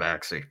dealing with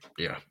Maxey.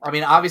 Yeah. I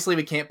mean, obviously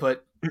we can't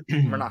put.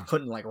 We're not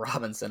putting like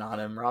Robinson on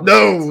him.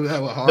 No,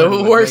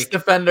 the worst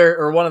defender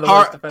or one of the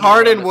worst defenders.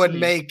 Harden would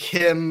make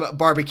him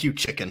barbecue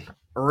chicken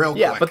real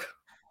quick. But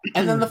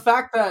and then the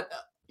fact that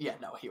he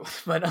would.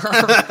 But in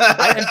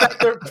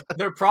fact,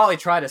 they're probably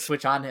trying to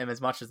switch on him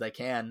as much as they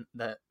can.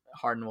 That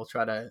Harden will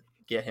try to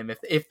get him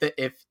if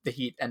the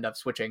Heat end up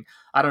switching.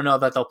 I don't know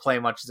that they'll play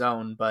much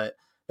zone, but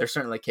they're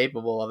certainly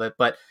capable of it.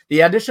 But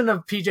the addition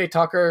of PJ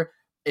Tucker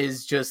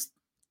is just.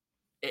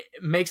 It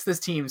makes this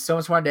team so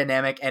much more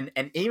dynamic, and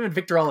even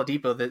Victor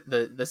Oladipo,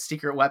 the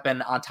secret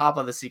weapon on top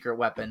of the secret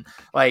weapon.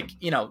 Like,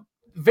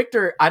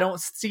 Victor, I don't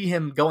see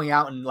him going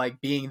out and like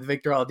being the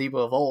Victor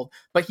Oladipo of old,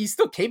 but he's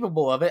still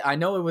capable of it. I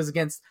know it was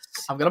against.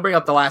 I'm gonna bring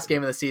up the last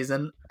game of the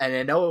season, and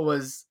I know it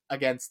was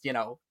against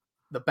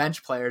the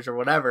bench players or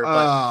whatever.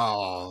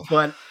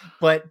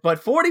 But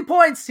 40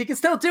 points, he can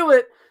still do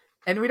it.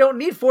 And we don't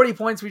need 40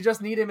 points. We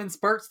just need him in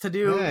spurts to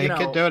do. Yeah, he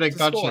could do it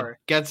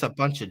against a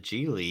bunch of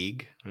G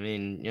League. I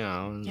mean,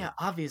 Yeah,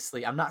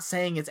 obviously. I'm not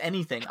saying it's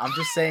anything. I'm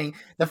just saying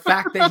the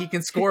fact that he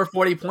can score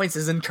 40 points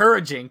is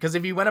encouraging. Because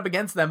if he went up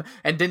against them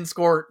and didn't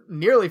score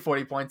nearly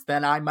 40 points,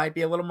 then I might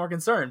be a little more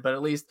concerned. But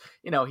at least,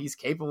 he's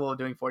capable of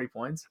doing 40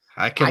 points.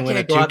 I can win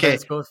a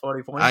 2K.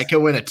 40 points. I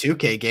can win a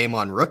 2K game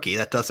on rookie.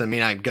 That doesn't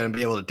mean I'm going to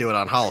be able to do it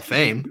on Hall of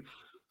Fame.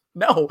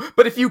 No,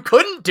 but if you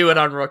couldn't do it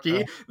on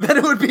rookie, then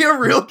it would be a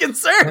real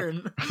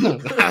concern.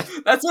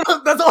 That's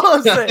all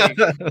I'm saying.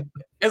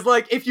 It's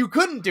like if you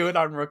couldn't do it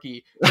on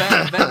rookie,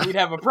 then we'd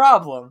have a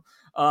problem.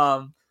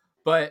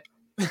 But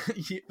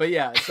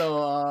yeah,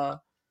 so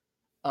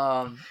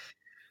oh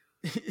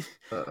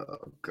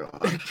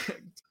god,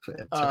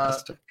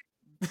 fantastic.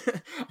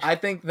 I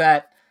think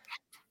that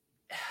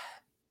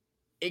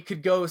it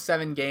could go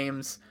 7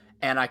 games,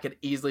 and I could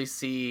easily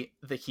see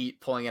the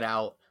Heat pulling it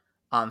out.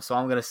 So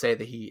I'm gonna say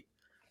the Heat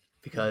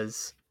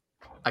because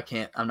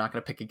I'm not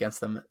gonna pick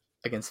against them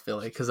against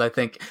Philly because I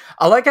think,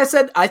 like I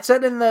said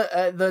in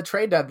the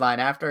trade deadline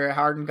after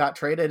Harden got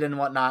traded and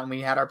whatnot, and we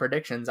had our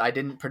predictions. I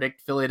didn't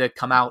predict Philly to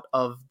come out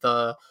of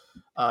the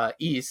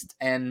East,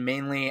 and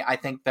mainly I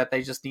think that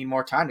they just need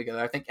more time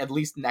together. I think at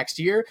least next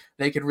year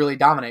they could really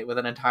dominate with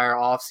an entire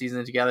off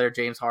season together.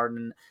 James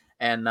Harden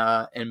and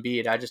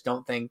Embiid. I just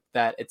don't think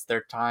that it's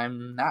their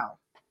time now.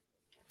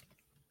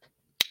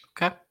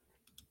 Okay.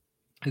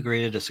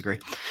 Agree to disagree.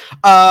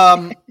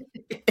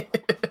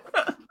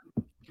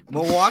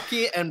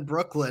 Milwaukee and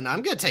Brooklyn.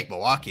 I'm going to take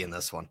Milwaukee in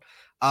this one.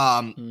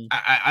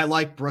 I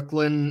like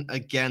Brooklyn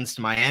against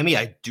Miami.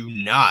 I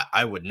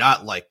would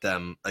not like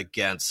them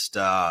against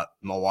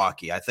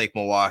Milwaukee. I think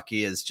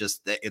Milwaukee is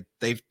just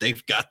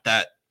they've got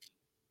that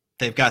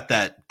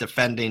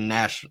defending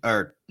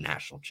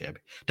national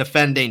champion,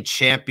 defending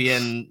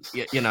champion.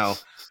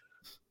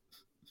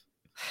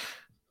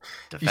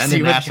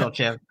 Defending national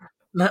champion.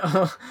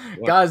 No,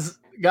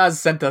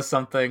 Gaz sent us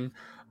something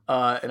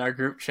in our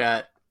group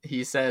chat.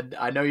 He said,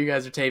 "I know you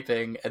guys are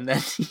taping," and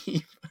then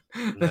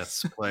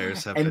Nets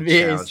players have been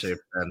challenging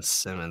Ben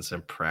Simmons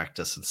in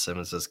practice, and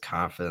Simmons'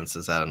 confidence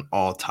is at an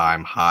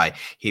all-time high.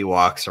 He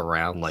walks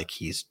around like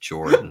he's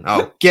Jordan.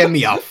 Oh, give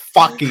me a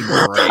fucking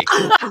break!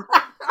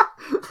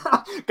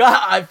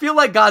 God, I feel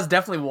like Gaz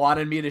definitely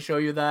wanted me to show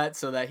you that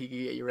so that he could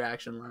get your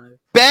reaction live.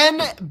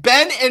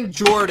 Ben and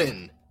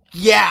Jordan.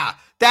 Yeah.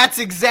 That's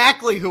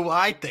exactly who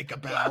I think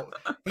about.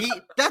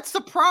 That's the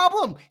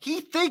problem.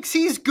 He thinks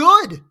he's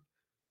good.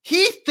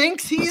 He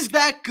thinks he's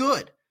that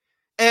good.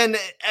 And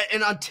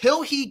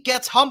until he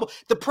gets humble,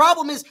 the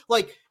problem is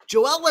like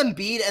Joel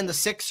Embiid and the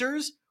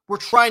Sixers were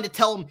trying to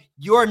tell him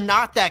you're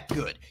not that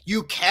good.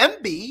 You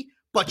can be,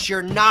 but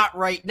you're not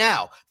right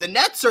now. The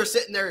Nets are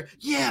sitting there,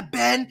 yeah,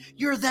 Ben,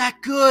 you're that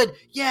good.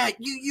 Yeah,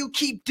 you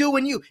keep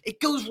doing you. It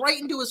goes right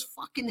into his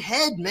fucking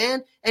head,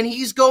 man. And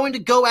he's going to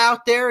go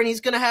out there and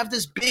he's going to have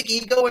this big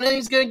ego and then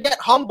he's going to get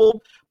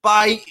humbled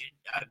by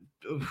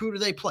who do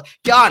they play?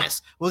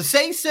 Giannis. Well,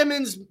 say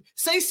Simmons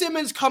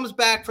comes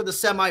back for the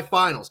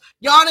semifinals.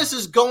 Giannis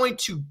is going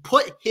to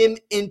put him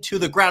into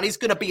the ground. He's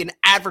going to be an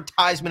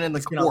advertisement in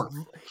the court.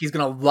 He's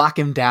going to lock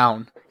him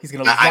down. He's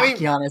going to lock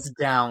Giannis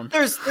down.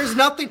 There's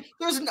nothing.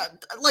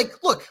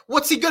 Look,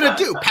 what's he going to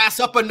do? Pass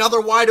up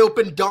another wide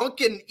open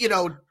dunk and,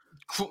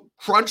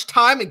 crunch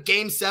time in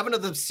Game 7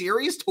 of the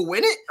series to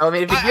win it? I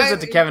mean, if he gives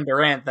it to Kevin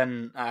Durant,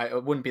 then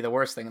it wouldn't be the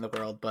worst thing in the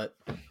world, but...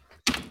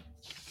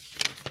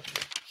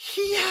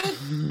 He had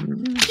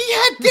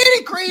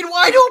Danny Green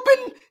wide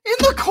open in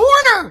the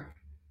corner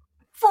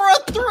for a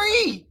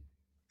 3.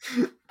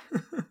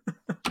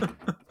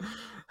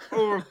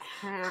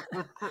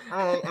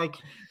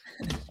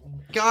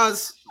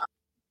 Guys,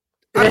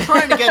 I'm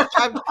trying to get.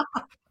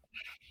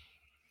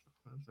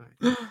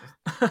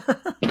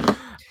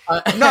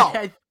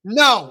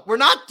 No, we're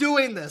not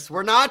doing this.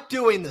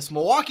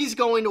 Milwaukee's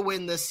going to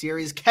win this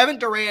series. Kevin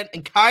Durant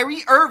and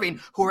Kyrie Irving,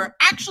 who are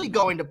actually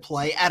going to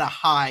play at a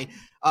high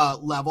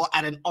level,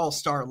 at an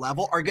all-star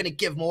level, are going to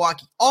give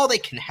Milwaukee all they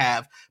can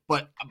have.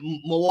 But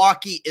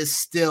Milwaukee is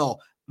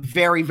still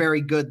very, very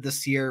good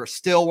this year.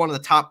 Still one of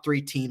the top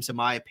 3 teams, in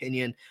my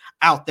opinion,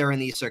 out there in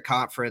the Eastern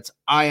Conference.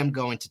 I am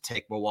going to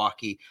take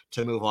Milwaukee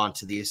to move on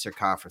to the Eastern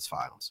Conference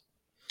Finals.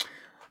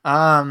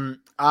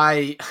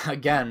 I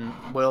again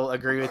will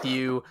agree with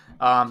you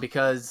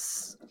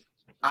because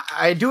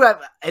I do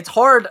have. It's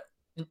hard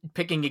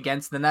picking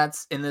against the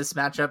Nets in this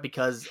matchup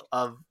because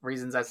of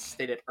reasons I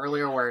stated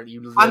earlier, where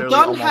you literally I'm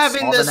done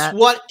having this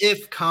what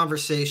if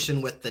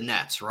conversation with the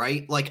Nets,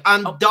 right? Like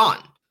I'm done.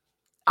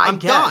 I'm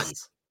done.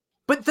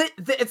 But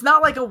it's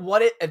not like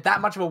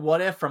that much of a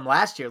what if from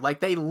last year.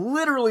 Like they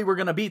literally were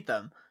going to beat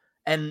them,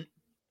 and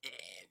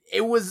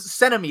it was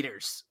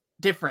centimeters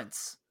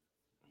difference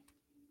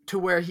to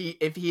where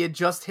if he had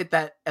just hit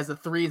that as a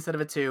 3 instead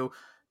of a 2.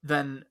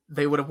 Then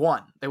they would have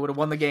won. They would have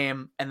won the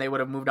game, and they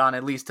would have moved on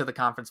at least to the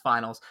conference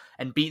finals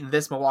and beaten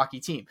this Milwaukee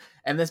team.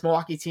 And this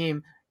Milwaukee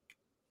team,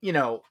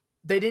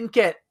 they didn't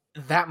get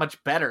that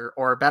much better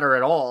or better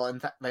at all. In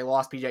fact, they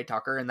lost PJ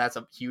Tucker, and that's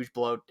a huge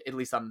blow, at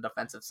least on the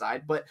defensive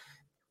side. But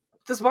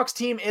this Bucks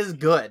team is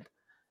good,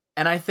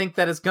 and I think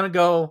that it's going to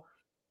go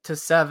to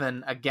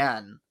 7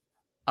 again.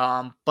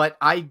 But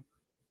I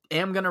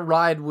am going to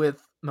ride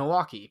with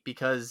Milwaukee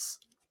because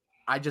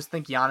I just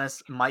think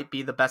Giannis might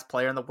be the best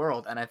player in the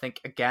world. And I think,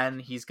 again,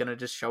 he's going to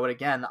just show it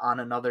again on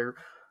another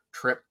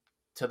trip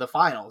to the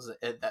finals.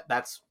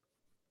 That's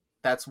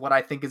what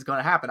I think is going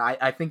to happen.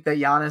 I think that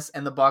Giannis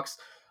and the Bucks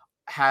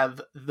have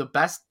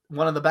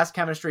one of the best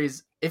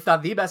chemistries, if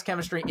not the best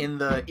chemistry in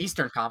the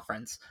Eastern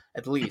Conference,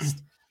 at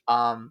least.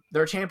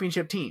 They're a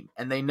championship team,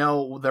 and they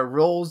know their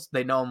roles.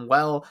 They know them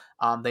well.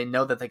 They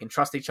know that they can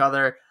trust each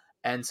other.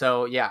 And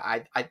so,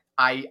 yeah,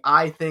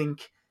 I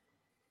think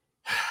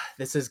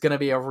this is going to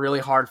be a really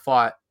hard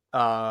fought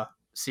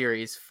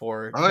series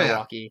for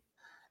Milwaukee.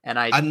 And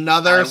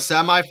another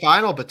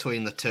semifinal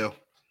between the two.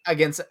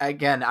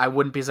 Again, I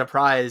wouldn't be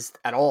surprised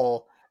at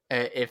all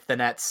if the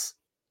Nets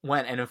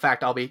went. And in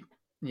fact, I'll be,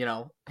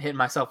 hitting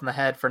myself in the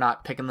head for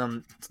not picking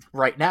them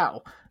right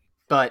now.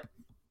 But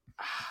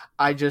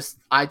I trust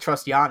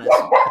Giannis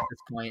at this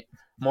point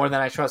more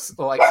than I trust,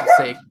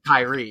 say,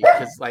 Kyrie,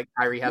 because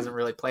Kyrie hasn't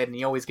really played and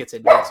he always gets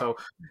injured. So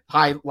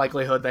high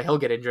likelihood that he'll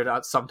get injured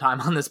sometime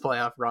on this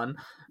playoff run.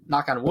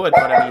 Knock on wood,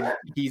 but I mean,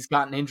 he's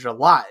gotten injured a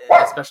lot,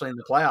 especially in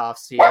the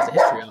playoffs. He has a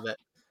history of it.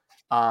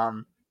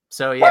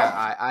 So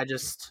yeah,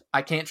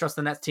 I can't trust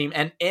the Nets team.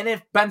 And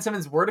if Ben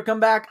Simmons were to come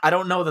back, I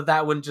don't know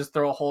that wouldn't just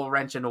throw a whole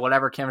wrench into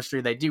whatever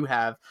chemistry they do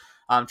have,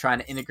 trying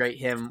to integrate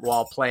him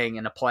while playing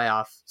in a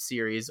playoff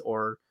series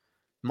or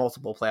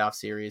multiple playoff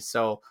series.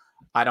 So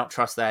I don't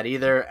trust that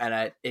either,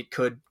 and it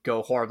could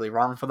go horribly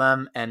wrong for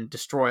them and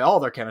destroy all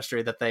their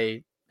chemistry that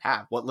they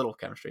have. What little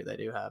chemistry they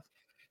do have.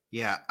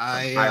 Yeah,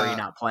 Kyrie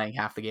not playing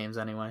half the games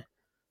anyway.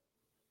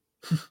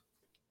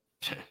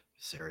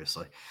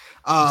 Seriously.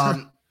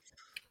 All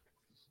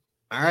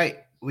right,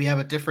 we have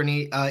a different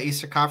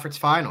Eastern Conference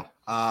final.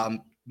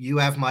 You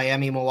have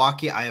Miami,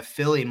 Milwaukee. I have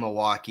Philly,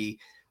 Milwaukee.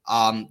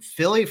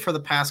 Philly for the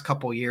past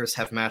couple years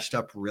have matched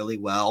up really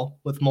well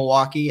with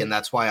Milwaukee, and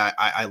that's why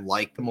I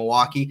like the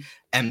Milwaukee.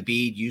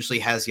 Embiid usually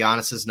has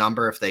Giannis's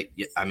number.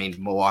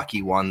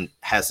 Milwaukee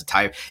has a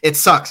tie. It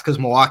sucks because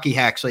Milwaukee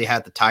actually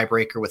had the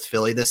tiebreaker with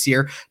Philly this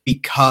year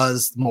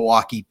because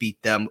Milwaukee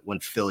beat them when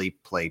Philly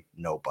played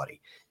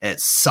nobody.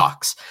 It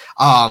sucks.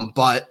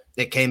 But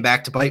it came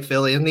back to bite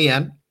Philly in the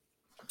end.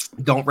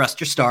 Don't rest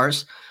your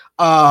stars.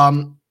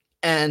 I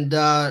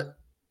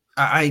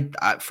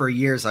for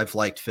years I've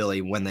liked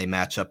Philly when they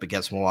match up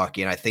against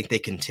Milwaukee, and I think they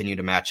continue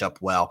to match up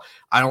well.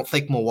 I don't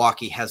think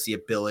Milwaukee has the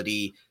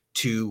ability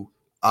to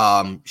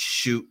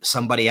shoot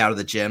somebody out of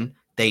the gym.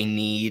 They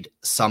need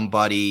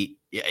somebody.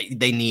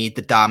 They need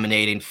the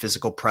dominating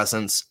physical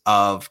presence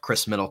of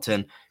Chris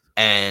Middleton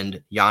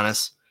and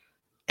Giannis.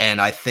 And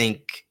I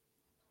think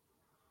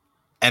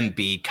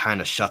Embiid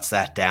kind of shuts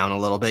that down a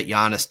little bit.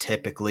 Giannis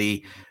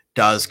typically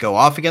does go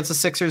off against the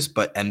Sixers,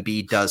 but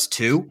Embiid does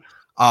too.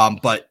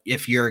 But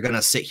if you're going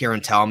to sit here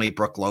and tell me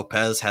Brook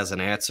Lopez has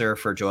an answer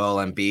for Joel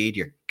Embiid,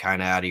 you're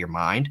kind of out of your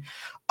mind.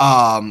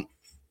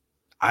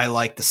 I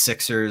like the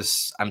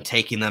Sixers. I'm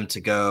taking them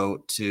to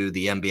go to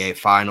the NBA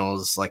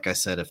Finals. Like I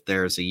said, if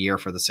there's a year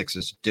for the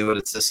Sixers to do it,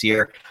 it's this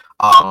year.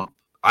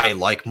 I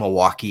like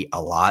Milwaukee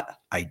a lot.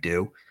 I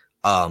do.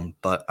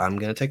 But I'm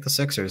going to take the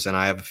Sixers, and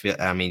I have a feel,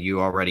 I mean,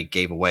 you already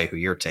gave away who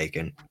you're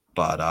taking,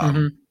 but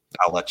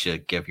I'll let you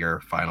give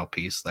your final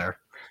piece there.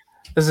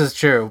 This is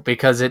true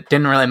because it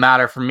didn't really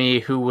matter for me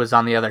who was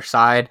on the other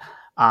side.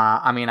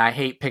 I mean, I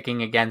hate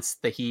picking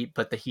against the Heat,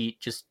 but the Heat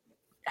just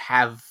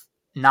have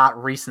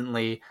not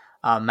recently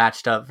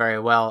matched up very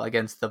well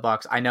against the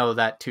Bucks. I know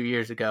that 2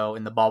 years ago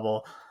in the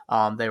bubble,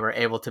 they were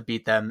able to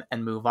beat them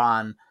and move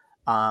on.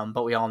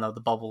 But we all know the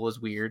bubble was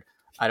weird.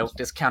 I don't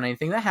discount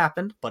anything that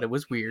happened, but it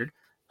was weird.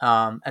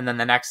 And then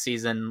the next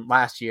season,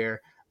 last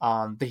year,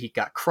 the Heat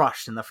got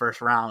crushed in the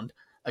first round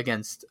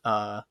against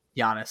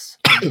Giannis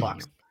and the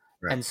Bucks.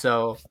 Right. And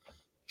so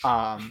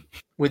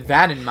with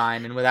that in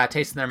mind and with that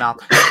taste in their mouth,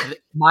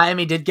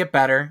 Miami did get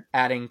better,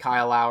 adding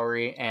Kyle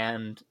Lowry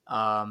and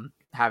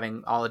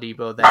having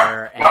Oladipo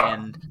there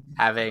and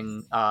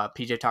having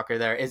PJ Tucker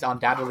there is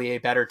undoubtedly a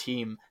better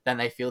team than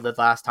they fielded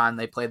last time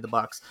they played the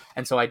Bucks.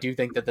 And so I do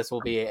think that this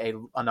will be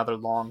another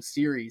long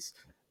series.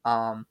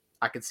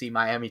 I could see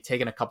Miami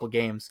taking a couple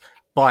games,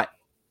 but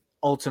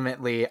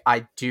ultimately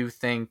I do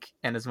think,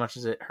 and as much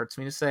as it hurts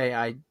me to say,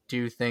 I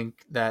do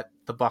think that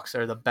the Bucks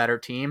are the better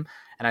team.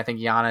 And I think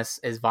Giannis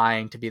is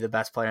vying to be the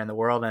best player in the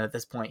world. And at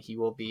this point, he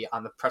will be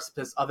on the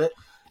precipice of it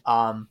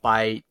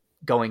by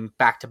going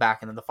back to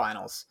back into the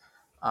finals.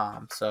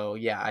 So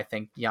yeah, I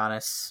think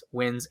Giannis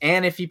wins.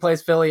 And if he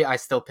plays Philly, I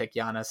still pick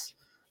Giannis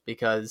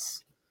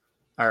Giannis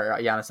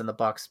and the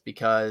Bucks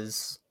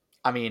because,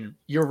 I mean,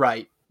 you're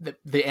right.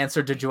 The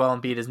answer to Joel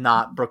Embiid is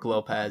not Brook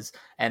Lopez,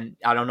 and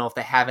I don't know if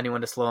they have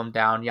anyone to slow him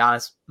down.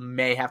 Giannis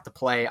may have to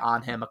play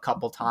on him a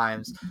couple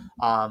times,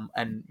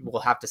 and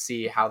we'll have to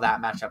see how that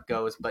matchup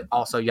goes. But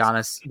also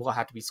Giannis will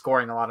have to be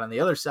scoring a lot on the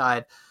other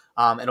side.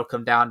 It'll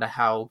come down to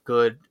how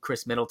good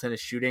Chris Middleton is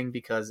shooting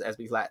because as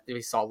we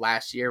saw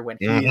last year when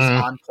he is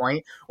on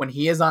point, and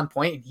he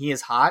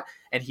is hot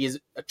and he is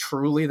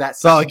truly that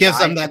second it gives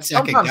guy. Him that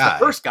second sometimes guy.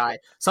 The first guy.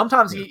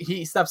 Sometimes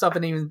he steps up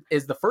and even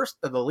is the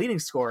leading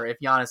scorer if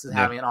Giannis is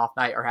having an off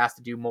night or has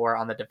to do more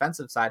on the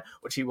defensive side,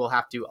 which he will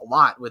have to a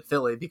lot with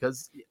Philly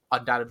because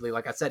undoubtedly,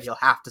 like I said, he'll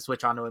have to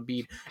switch on to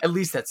Embiid at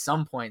least at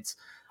some points.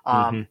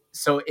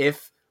 So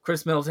if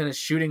Chris Middleton is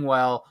shooting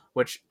well,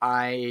 which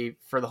I,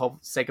 for the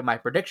sake of my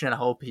prediction, I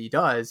hope he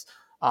does.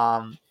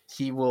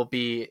 He will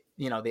be,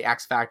 the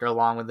X factor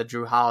along with the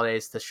Jrue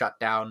Holidays to shut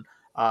down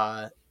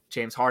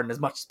James Harden as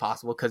much as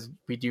possible because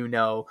we do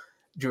know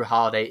Jrue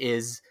Holiday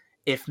is,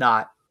 if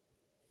not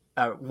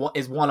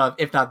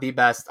the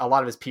best. A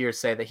lot of his peers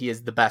say that he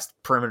is the best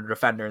perimeter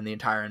defender in the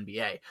entire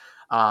NBA.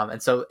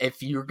 And so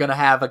if you're going to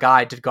have a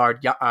guy to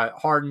guard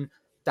Harden,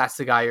 that's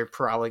the guy you're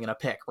probably going to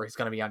pick, or he's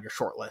going to be on your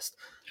short list.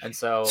 And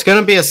so it's going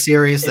to be a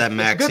series that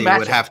Maxey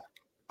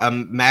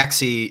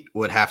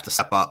would have to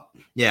step up.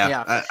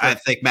 Yeah, sure. I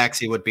think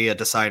Maxey would be a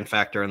deciding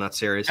factor in that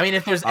series. I mean,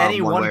 if there's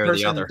any one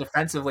person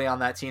defensively on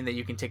that team that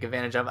you can take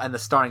advantage of, and the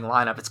starting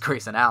lineup, it's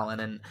Grayson Allen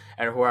and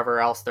whoever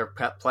else they're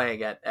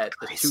playing at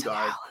the two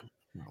guard.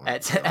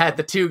 At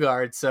the two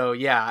guard. So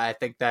yeah, I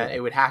think that it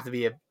would have to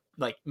be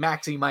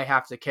Maxey might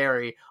have to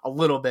carry a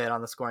little bit on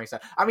the scoring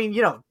side. I mean,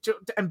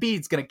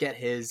 Embiid's going to get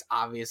his,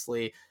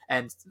 obviously,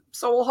 and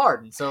so will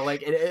Harden. So,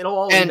 it'll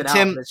all even out.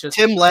 And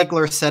Tim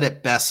Legler said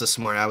it best this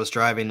morning. I was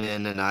driving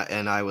in, and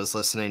I was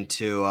listening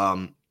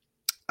to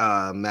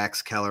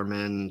Max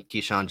Kellerman,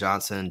 Keyshawn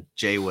Johnson,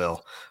 Jay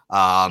Will.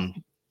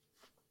 And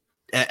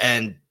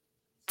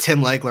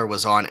Tim Legler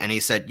was on, and he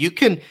said, you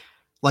can,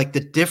 the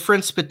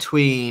difference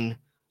between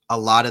a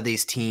lot of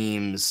these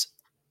teams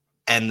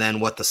and then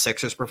what the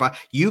Sixers provide,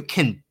 you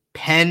can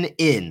pen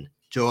in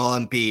Joel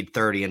Embiid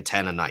 30 and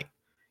 10 a night.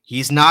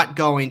 He's not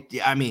going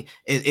 – I mean,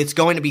 it's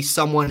going to be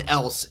someone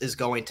else is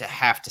going to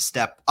have to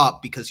step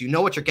up because you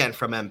know what you're getting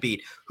from Embiid.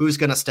 Who's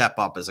going to step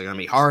up? Is it going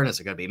to be Harden? Is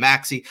it going to be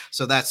Maxey?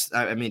 So that's –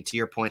 I mean, to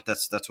your point,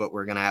 that's what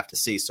we're going to have to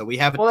see. So we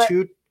have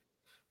two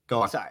 –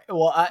 go on. Sorry.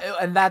 Well,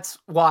 and that's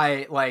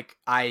why,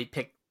 I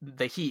picked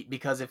the Heat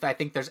because if I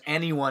think there's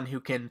anyone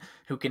who can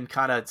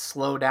kind of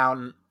slow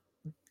down –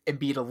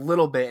 Embiid a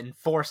little bit and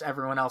force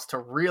everyone else to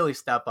really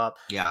step up.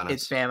 Yeah,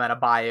 it's Bam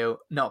Adebayo.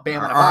 No,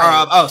 Bam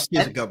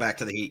Adebayo. Go back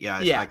to the Heat.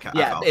 Bam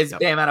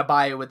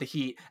Adebayo with the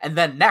Heat, and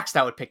then next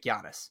I would pick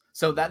Giannis.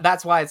 So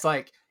that's why it's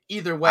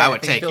either way. I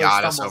would take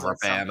Giannis over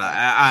Bam.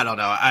 I don't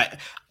know.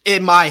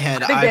 In my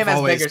head, I think Bam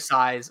has bigger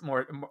size,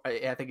 more.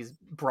 I think he's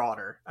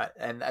broader,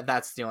 and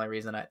that's the only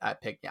reason I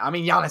picked. I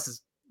mean, Giannis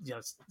is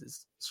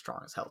is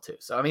strong as hell too.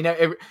 So I mean,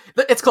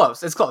 it's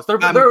close. It's close.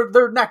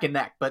 They're neck and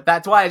neck. But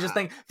that's why I just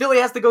think Philly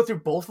has to go through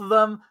both of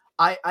them.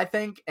 I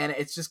think, and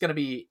it's just gonna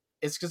be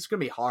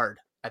hard.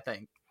 I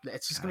think.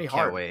 It's just gonna be Can't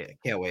hard. wait.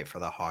 Can't wait for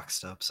the Hawks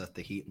to upset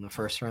the Heat in the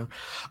first round.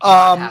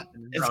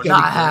 It's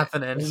not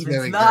happening.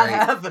 It's not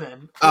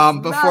happening.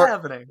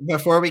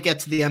 Before we get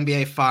to the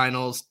NBA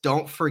Finals,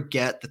 don't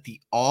forget that the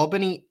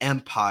Albany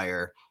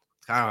Empire.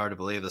 It's kind of hard to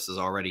believe this is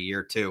already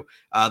year 2.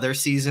 Their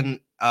season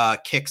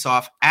kicks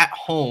off at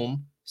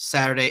home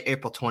Saturday,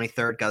 April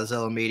 23rd.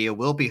 Godzilla Media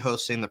will be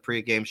hosting the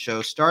pregame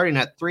show starting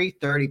at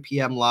 3:30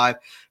 p.m. live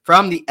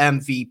from the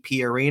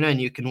MVP Arena,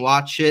 and you can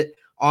watch it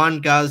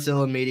on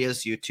Godzilla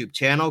Media's YouTube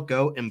channel.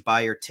 Go and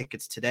buy your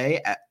tickets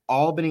today at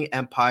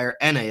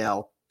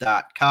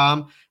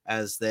albanyempire.nal.com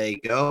as they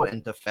go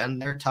and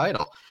defend their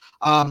title.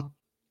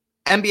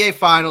 NBA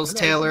Finals,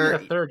 Taylor.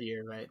 The third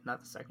year, right?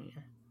 Not the second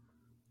year.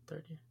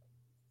 Third year.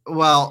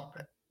 Well,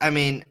 I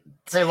mean,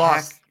 they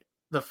lost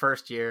the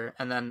first year,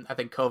 and then I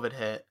think COVID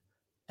hit,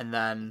 and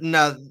then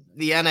no,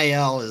 the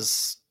NAL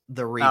is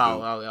the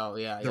reboot. Oh,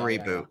 yeah, the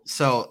reboot. Yeah.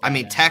 So, I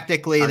mean,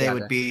 technically, they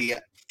would be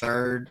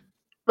third.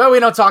 But we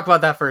don't talk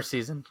about that first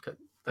season.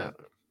 They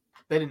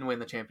didn't win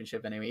the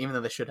championship anyway, even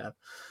though they should have.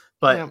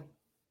 But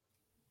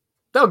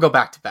they'll go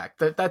back to back.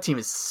 That team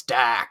is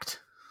stacked.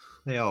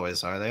 They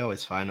always are. They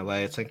always find a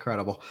way. It's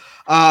incredible.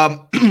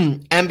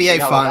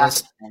 NBA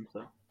Finals.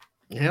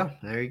 Yeah,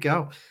 there you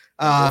go.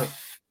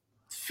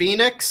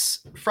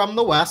 Phoenix from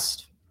the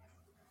West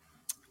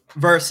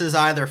versus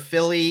either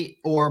Philly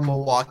or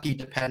Milwaukee,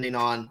 depending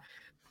on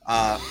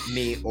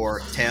me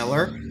or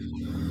Taylor.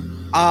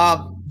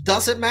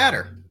 Doesn't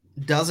matter.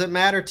 Doesn't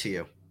matter to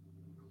you.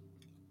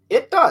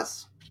 It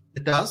does.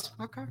 It does?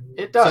 Okay.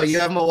 It does. So you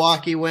have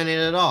Milwaukee winning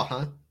it all,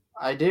 huh?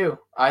 I do.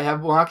 I have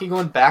Milwaukee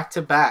going back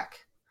to back.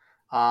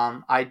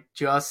 I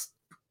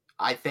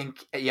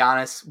think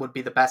Giannis would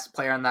be the best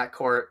player on that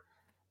court,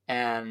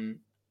 and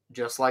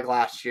just like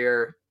last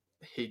year,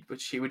 he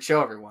would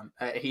show everyone.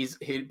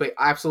 He'd be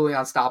absolutely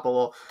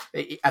unstoppable,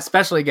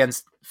 especially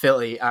against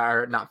Philly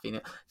or not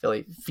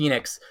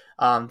Phoenix.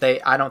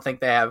 I don't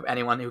think they have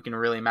anyone who can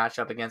really match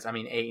up against. I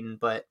mean, Ayton,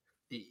 but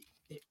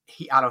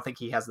I don't think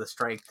he has the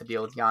strength to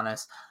deal with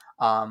Giannis.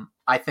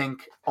 I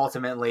think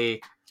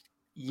ultimately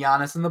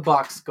Giannis and the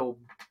Bucks go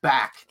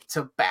back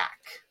to back.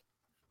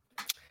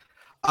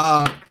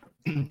 I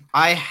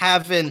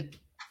haven't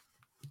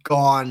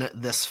gone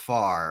this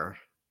far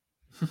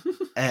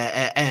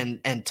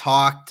and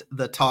talked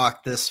the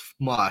talk this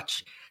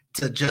much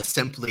to just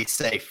simply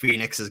say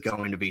Phoenix is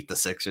going to beat the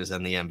Sixers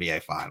in the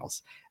NBA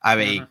Finals. I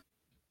mean,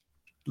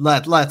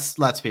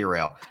 let's be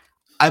real.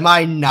 Am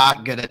I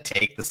not gonna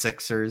take the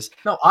Sixers?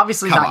 No,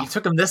 obviously not. On. You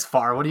took them this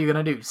far. What are you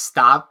gonna do?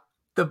 Stop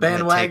the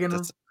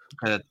bandwagon?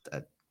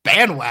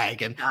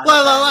 Bandwagon.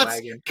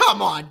 Let's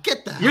come on,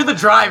 get that. You're the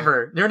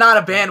driver. You're not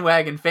a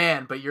bandwagon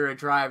fan, but you're a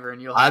driver, and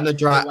you'll. I'm the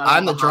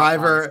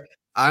driver.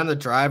 I'm the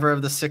driver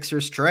of the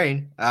Sixers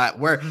train.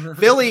 Where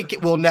Philly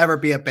will never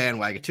be a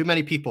bandwagon. Too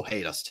many people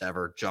hate us to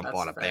ever jump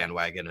on a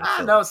bandwagon.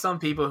 I know some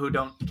people who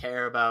don't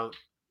care about,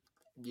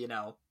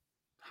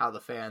 how the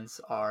fans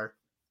are.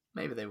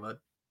 Maybe they would.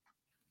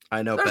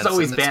 I know there's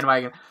always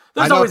bandwagon.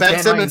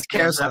 Ben Simmons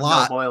cares a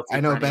lot. I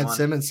know Ben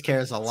Simmons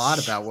cares a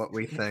lot about what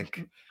we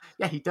think.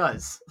 Yeah, he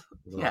does.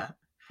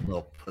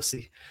 Little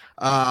pussy.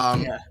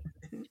 Yeah.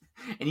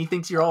 And he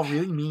thinks you're all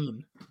really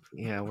mean.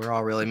 Yeah, we're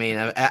all really mean.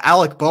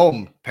 Alec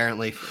Boehm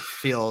apparently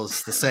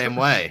feels the same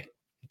way.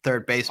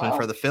 Third baseman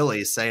for the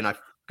Phillies, saying I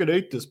could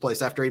hate this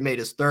place after he made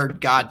his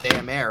third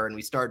goddamn error and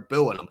we started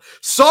booing him.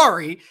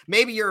 Sorry,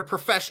 maybe you're a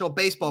professional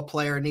baseball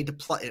player and need to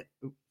play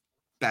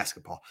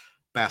basketball.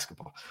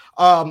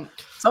 Some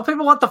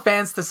people want the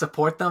fans to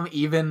support them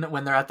even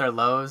when they're at their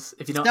lows.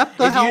 If you don't,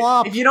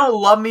 if you don't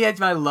love me at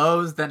my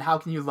lows, then how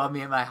can you love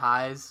me at my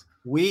highs?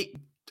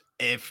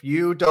 If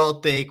you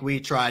don't think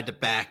we tried to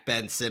back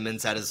Ben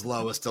Simmons at his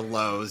lowest of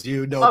lows,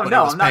 I'm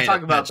not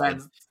talking about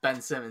Ben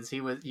Simmons.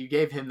 You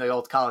gave him the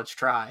old college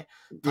try.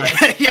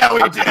 Yeah,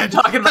 we did. I'm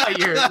talking about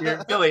your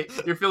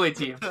Philly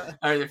team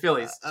or your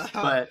Phillies,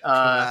 but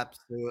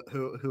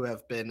who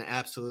have been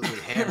absolutely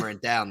hammering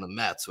down the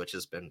Mets, which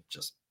has been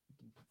just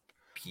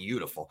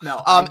beautiful. No,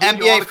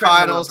 NBA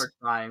Finals for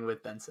trying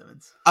with Ben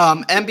Simmons.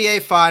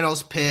 NBA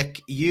Finals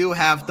pick. You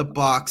have the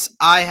Bucks.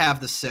 I have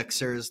the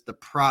Sixers. The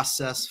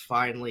process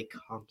finally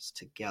comes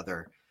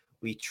together.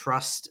 We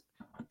trust,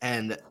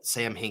 and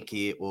Sam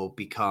Hinkie will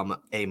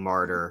become a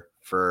martyr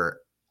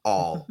for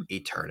all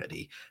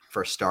eternity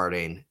for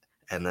starting.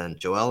 And then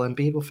Joel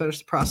Embiid will finish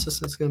the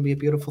process. It's going to be a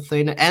beautiful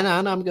thing. And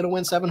I'm going to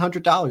win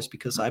 $700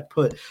 because I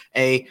put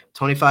a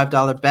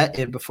 $25 bet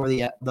in before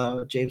the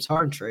James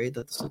Harden trade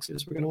that the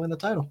Sixers were going to win the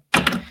title.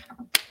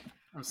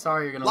 I'm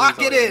sorry you're going to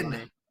lock it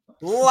in.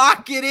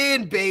 Lock it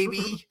in,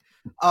 baby.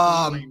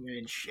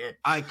 Shit.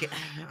 That's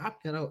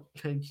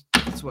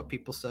what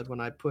people said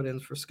when I put in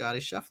for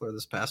Scotty Scheffler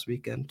this past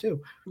weekend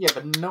too. Yeah,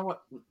 but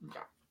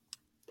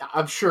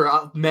I'm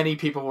sure many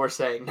people were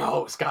saying,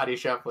 no, Scotty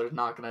Scheffler's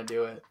not going to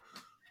do it.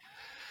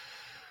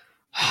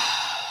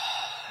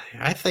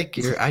 I think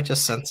I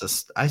just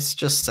sense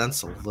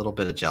a little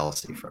bit of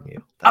jealousy from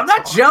you. I'm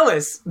not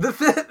jealous.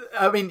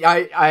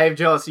 I am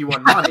jealous you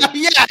won money.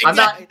 Yeah,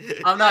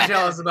 exactly. I'm not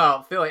jealous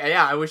about Philly.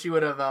 Yeah, I wish you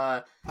would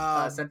have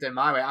sent in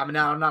my way. I mean,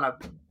 I'm not a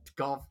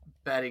golf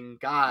betting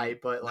guy,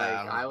 but like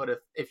I would have,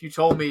 if you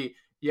told me,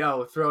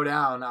 yo, throw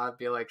down, I'd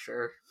be like,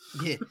 sure.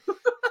 Yeah.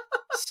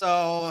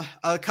 So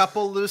a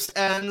couple loose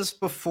ends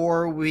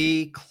before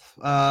we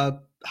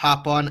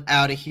hop on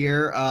out of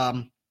here.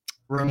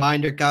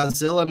 Reminder,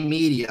 Godzilla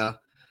Media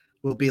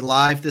will be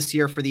live this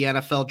year for the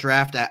NFL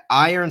Draft at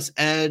Iron's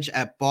Edge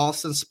at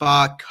Ballston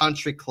Spa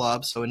Country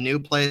Club, so a new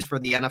place for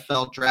the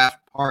NFL Draft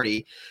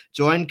party.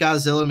 Join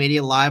Godzilla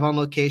Media live on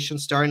location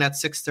starting at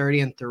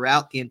 6:30 and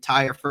throughout the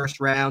entire first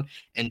round.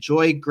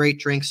 Enjoy great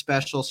drink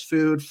specials,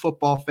 food,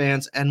 football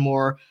fans, and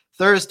more.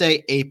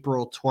 Thursday,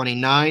 April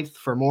 29th.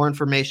 For more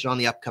information on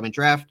the upcoming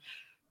draft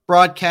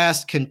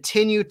broadcast,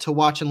 continue to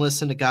watch and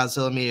listen to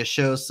Godzilla Media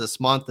shows this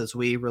month as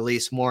we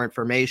release more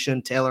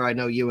information. Taylor, I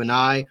know you and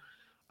I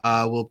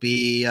will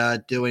be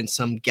doing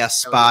some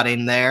guest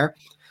spotting there.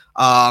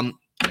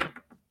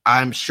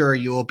 I'm sure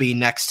you will be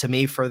next to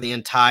me for the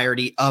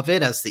entirety of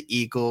it, as the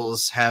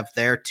Eagles have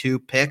their 2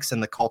 picks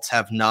and the Colts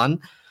have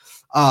none.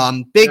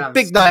 Big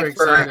night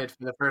for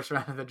the first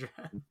round of the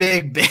draft.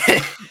 Big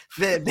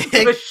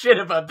Give a shit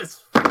about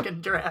this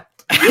freaking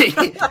draft.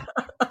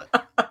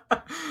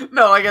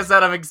 No, like I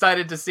said, I'm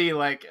excited to see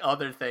like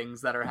other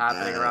things that are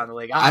happening around the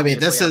league. I mean,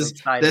 this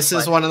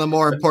is one of the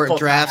more important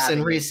drafts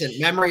in recent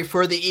memory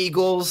for the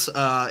Eagles.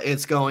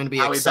 It's going to be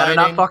exciting.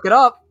 Better not fuck it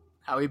up.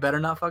 Howie better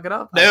not fuck it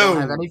up.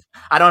 No,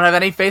 I don't have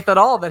any faith at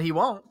all that he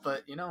won't.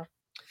 But you know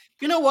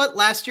what?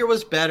 Last year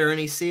was better, and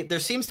there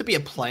seems to be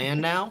a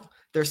plan now.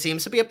 There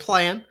seems to be a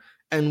plan,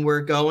 and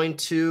we're going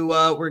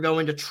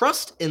to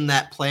trust in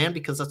that plan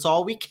because that's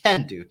all we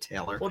can do,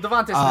 Taylor. Well,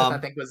 Devontae Smith, I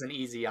think, was an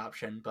easy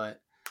option,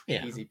 but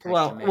easy pick.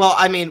 Well,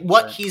 I mean,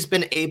 what he's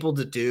been able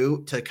to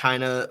do to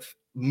kind of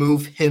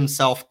move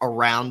himself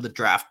around the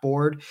draft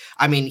board.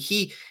 I mean,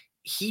 he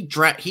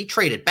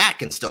traded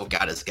back and still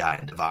got his guy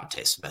in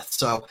Devontae Smith.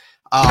 So,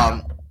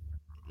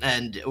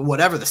 and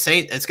whatever the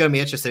Saints, it's going to be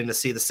interesting to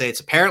see the Saints.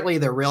 Apparently,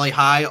 they're really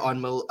high on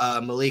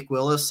Malik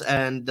Willis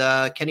and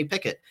Kenny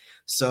Pickett.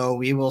 So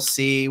we will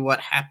see what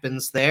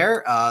happens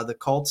there. The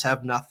Colts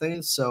have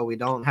nothing, so we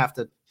don't have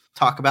to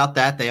talk about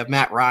that. They have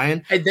Matt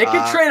Ryan. Hey, they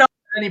could trade up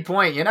at any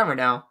point. You never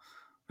know.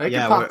 They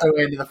could pop their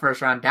way into the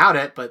first round. Doubt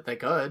it, but they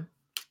could.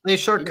 They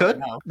sure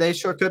could. They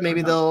sure could.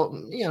 Maybe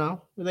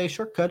they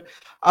sure could.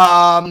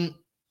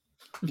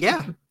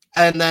 Yeah.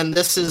 And then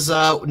this is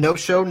no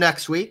show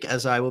next week,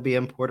 as I will be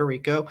in Puerto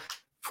Rico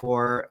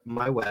for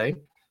my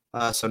wedding.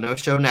 So no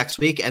show next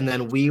week. And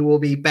then we will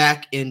be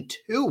back in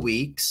 2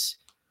 weeks.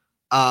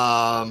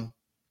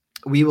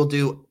 We will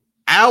do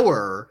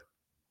our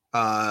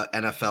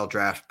NFL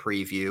draft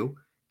preview,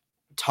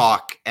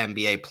 talk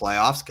NBA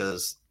playoffs,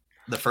 because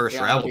the first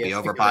round will be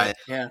over by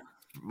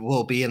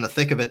we'll be in the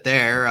thick of it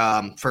there.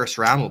 First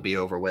round will be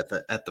over with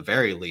it at the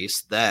very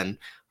least then.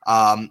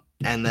 And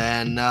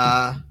then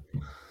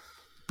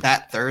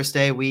that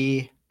Thursday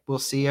we will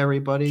see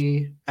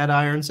everybody at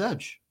Iron's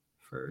Edge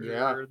for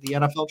the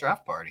NFL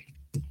draft party.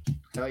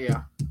 Hell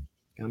yeah.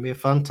 Gonna be a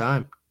fun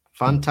time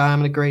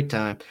and a great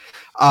time.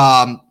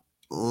 A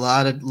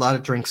lot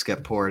of drinks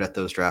get poured at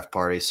those draft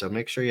parties, so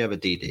make sure you have a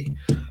DD.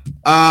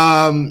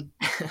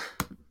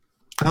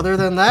 Other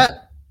than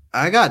that,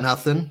 I got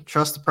nothing.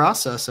 Trust the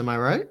process. Am I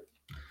right?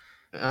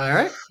 All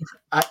right.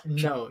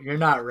 No, you're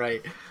not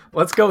right.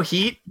 Let's go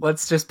Heat.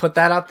 Let's just put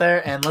that out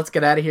there, and let's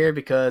get out of here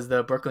because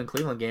the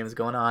Brooklyn-Cleveland game is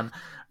going on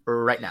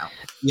right now.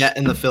 Yeah,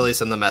 and the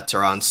Phillies and the Mets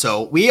are on.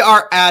 So we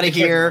are out of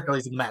here.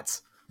 Phillies and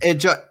Mets.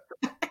 Enjoy.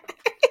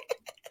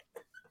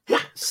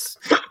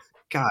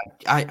 God,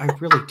 I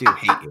really do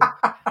hate you.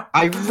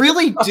 I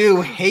really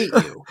do hate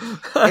you.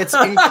 It's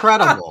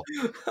incredible.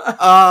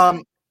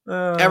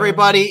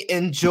 Everybody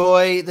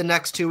enjoy the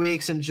next 2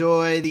 weeks.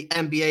 Enjoy the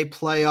NBA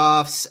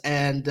playoffs,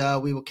 and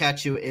we will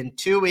catch you in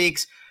 2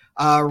 weeks.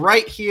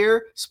 Right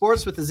here,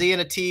 Sports with a Z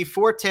and a T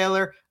for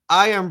Taylor.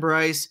 I am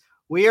Bryce.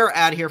 We are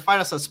out of here.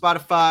 Find us on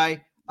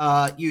Spotify,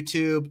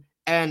 YouTube,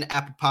 and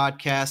Apple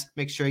Podcasts.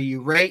 Make sure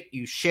you rate,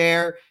 you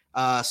share,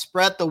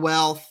 spread the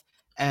wealth.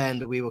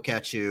 And we will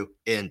catch you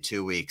in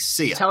 2 weeks.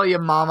 See ya. Tell your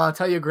mama,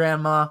 tell your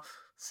grandma.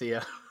 See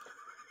ya.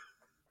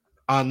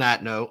 On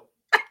that note,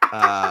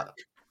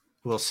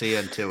 we'll see you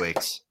in 2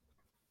 weeks.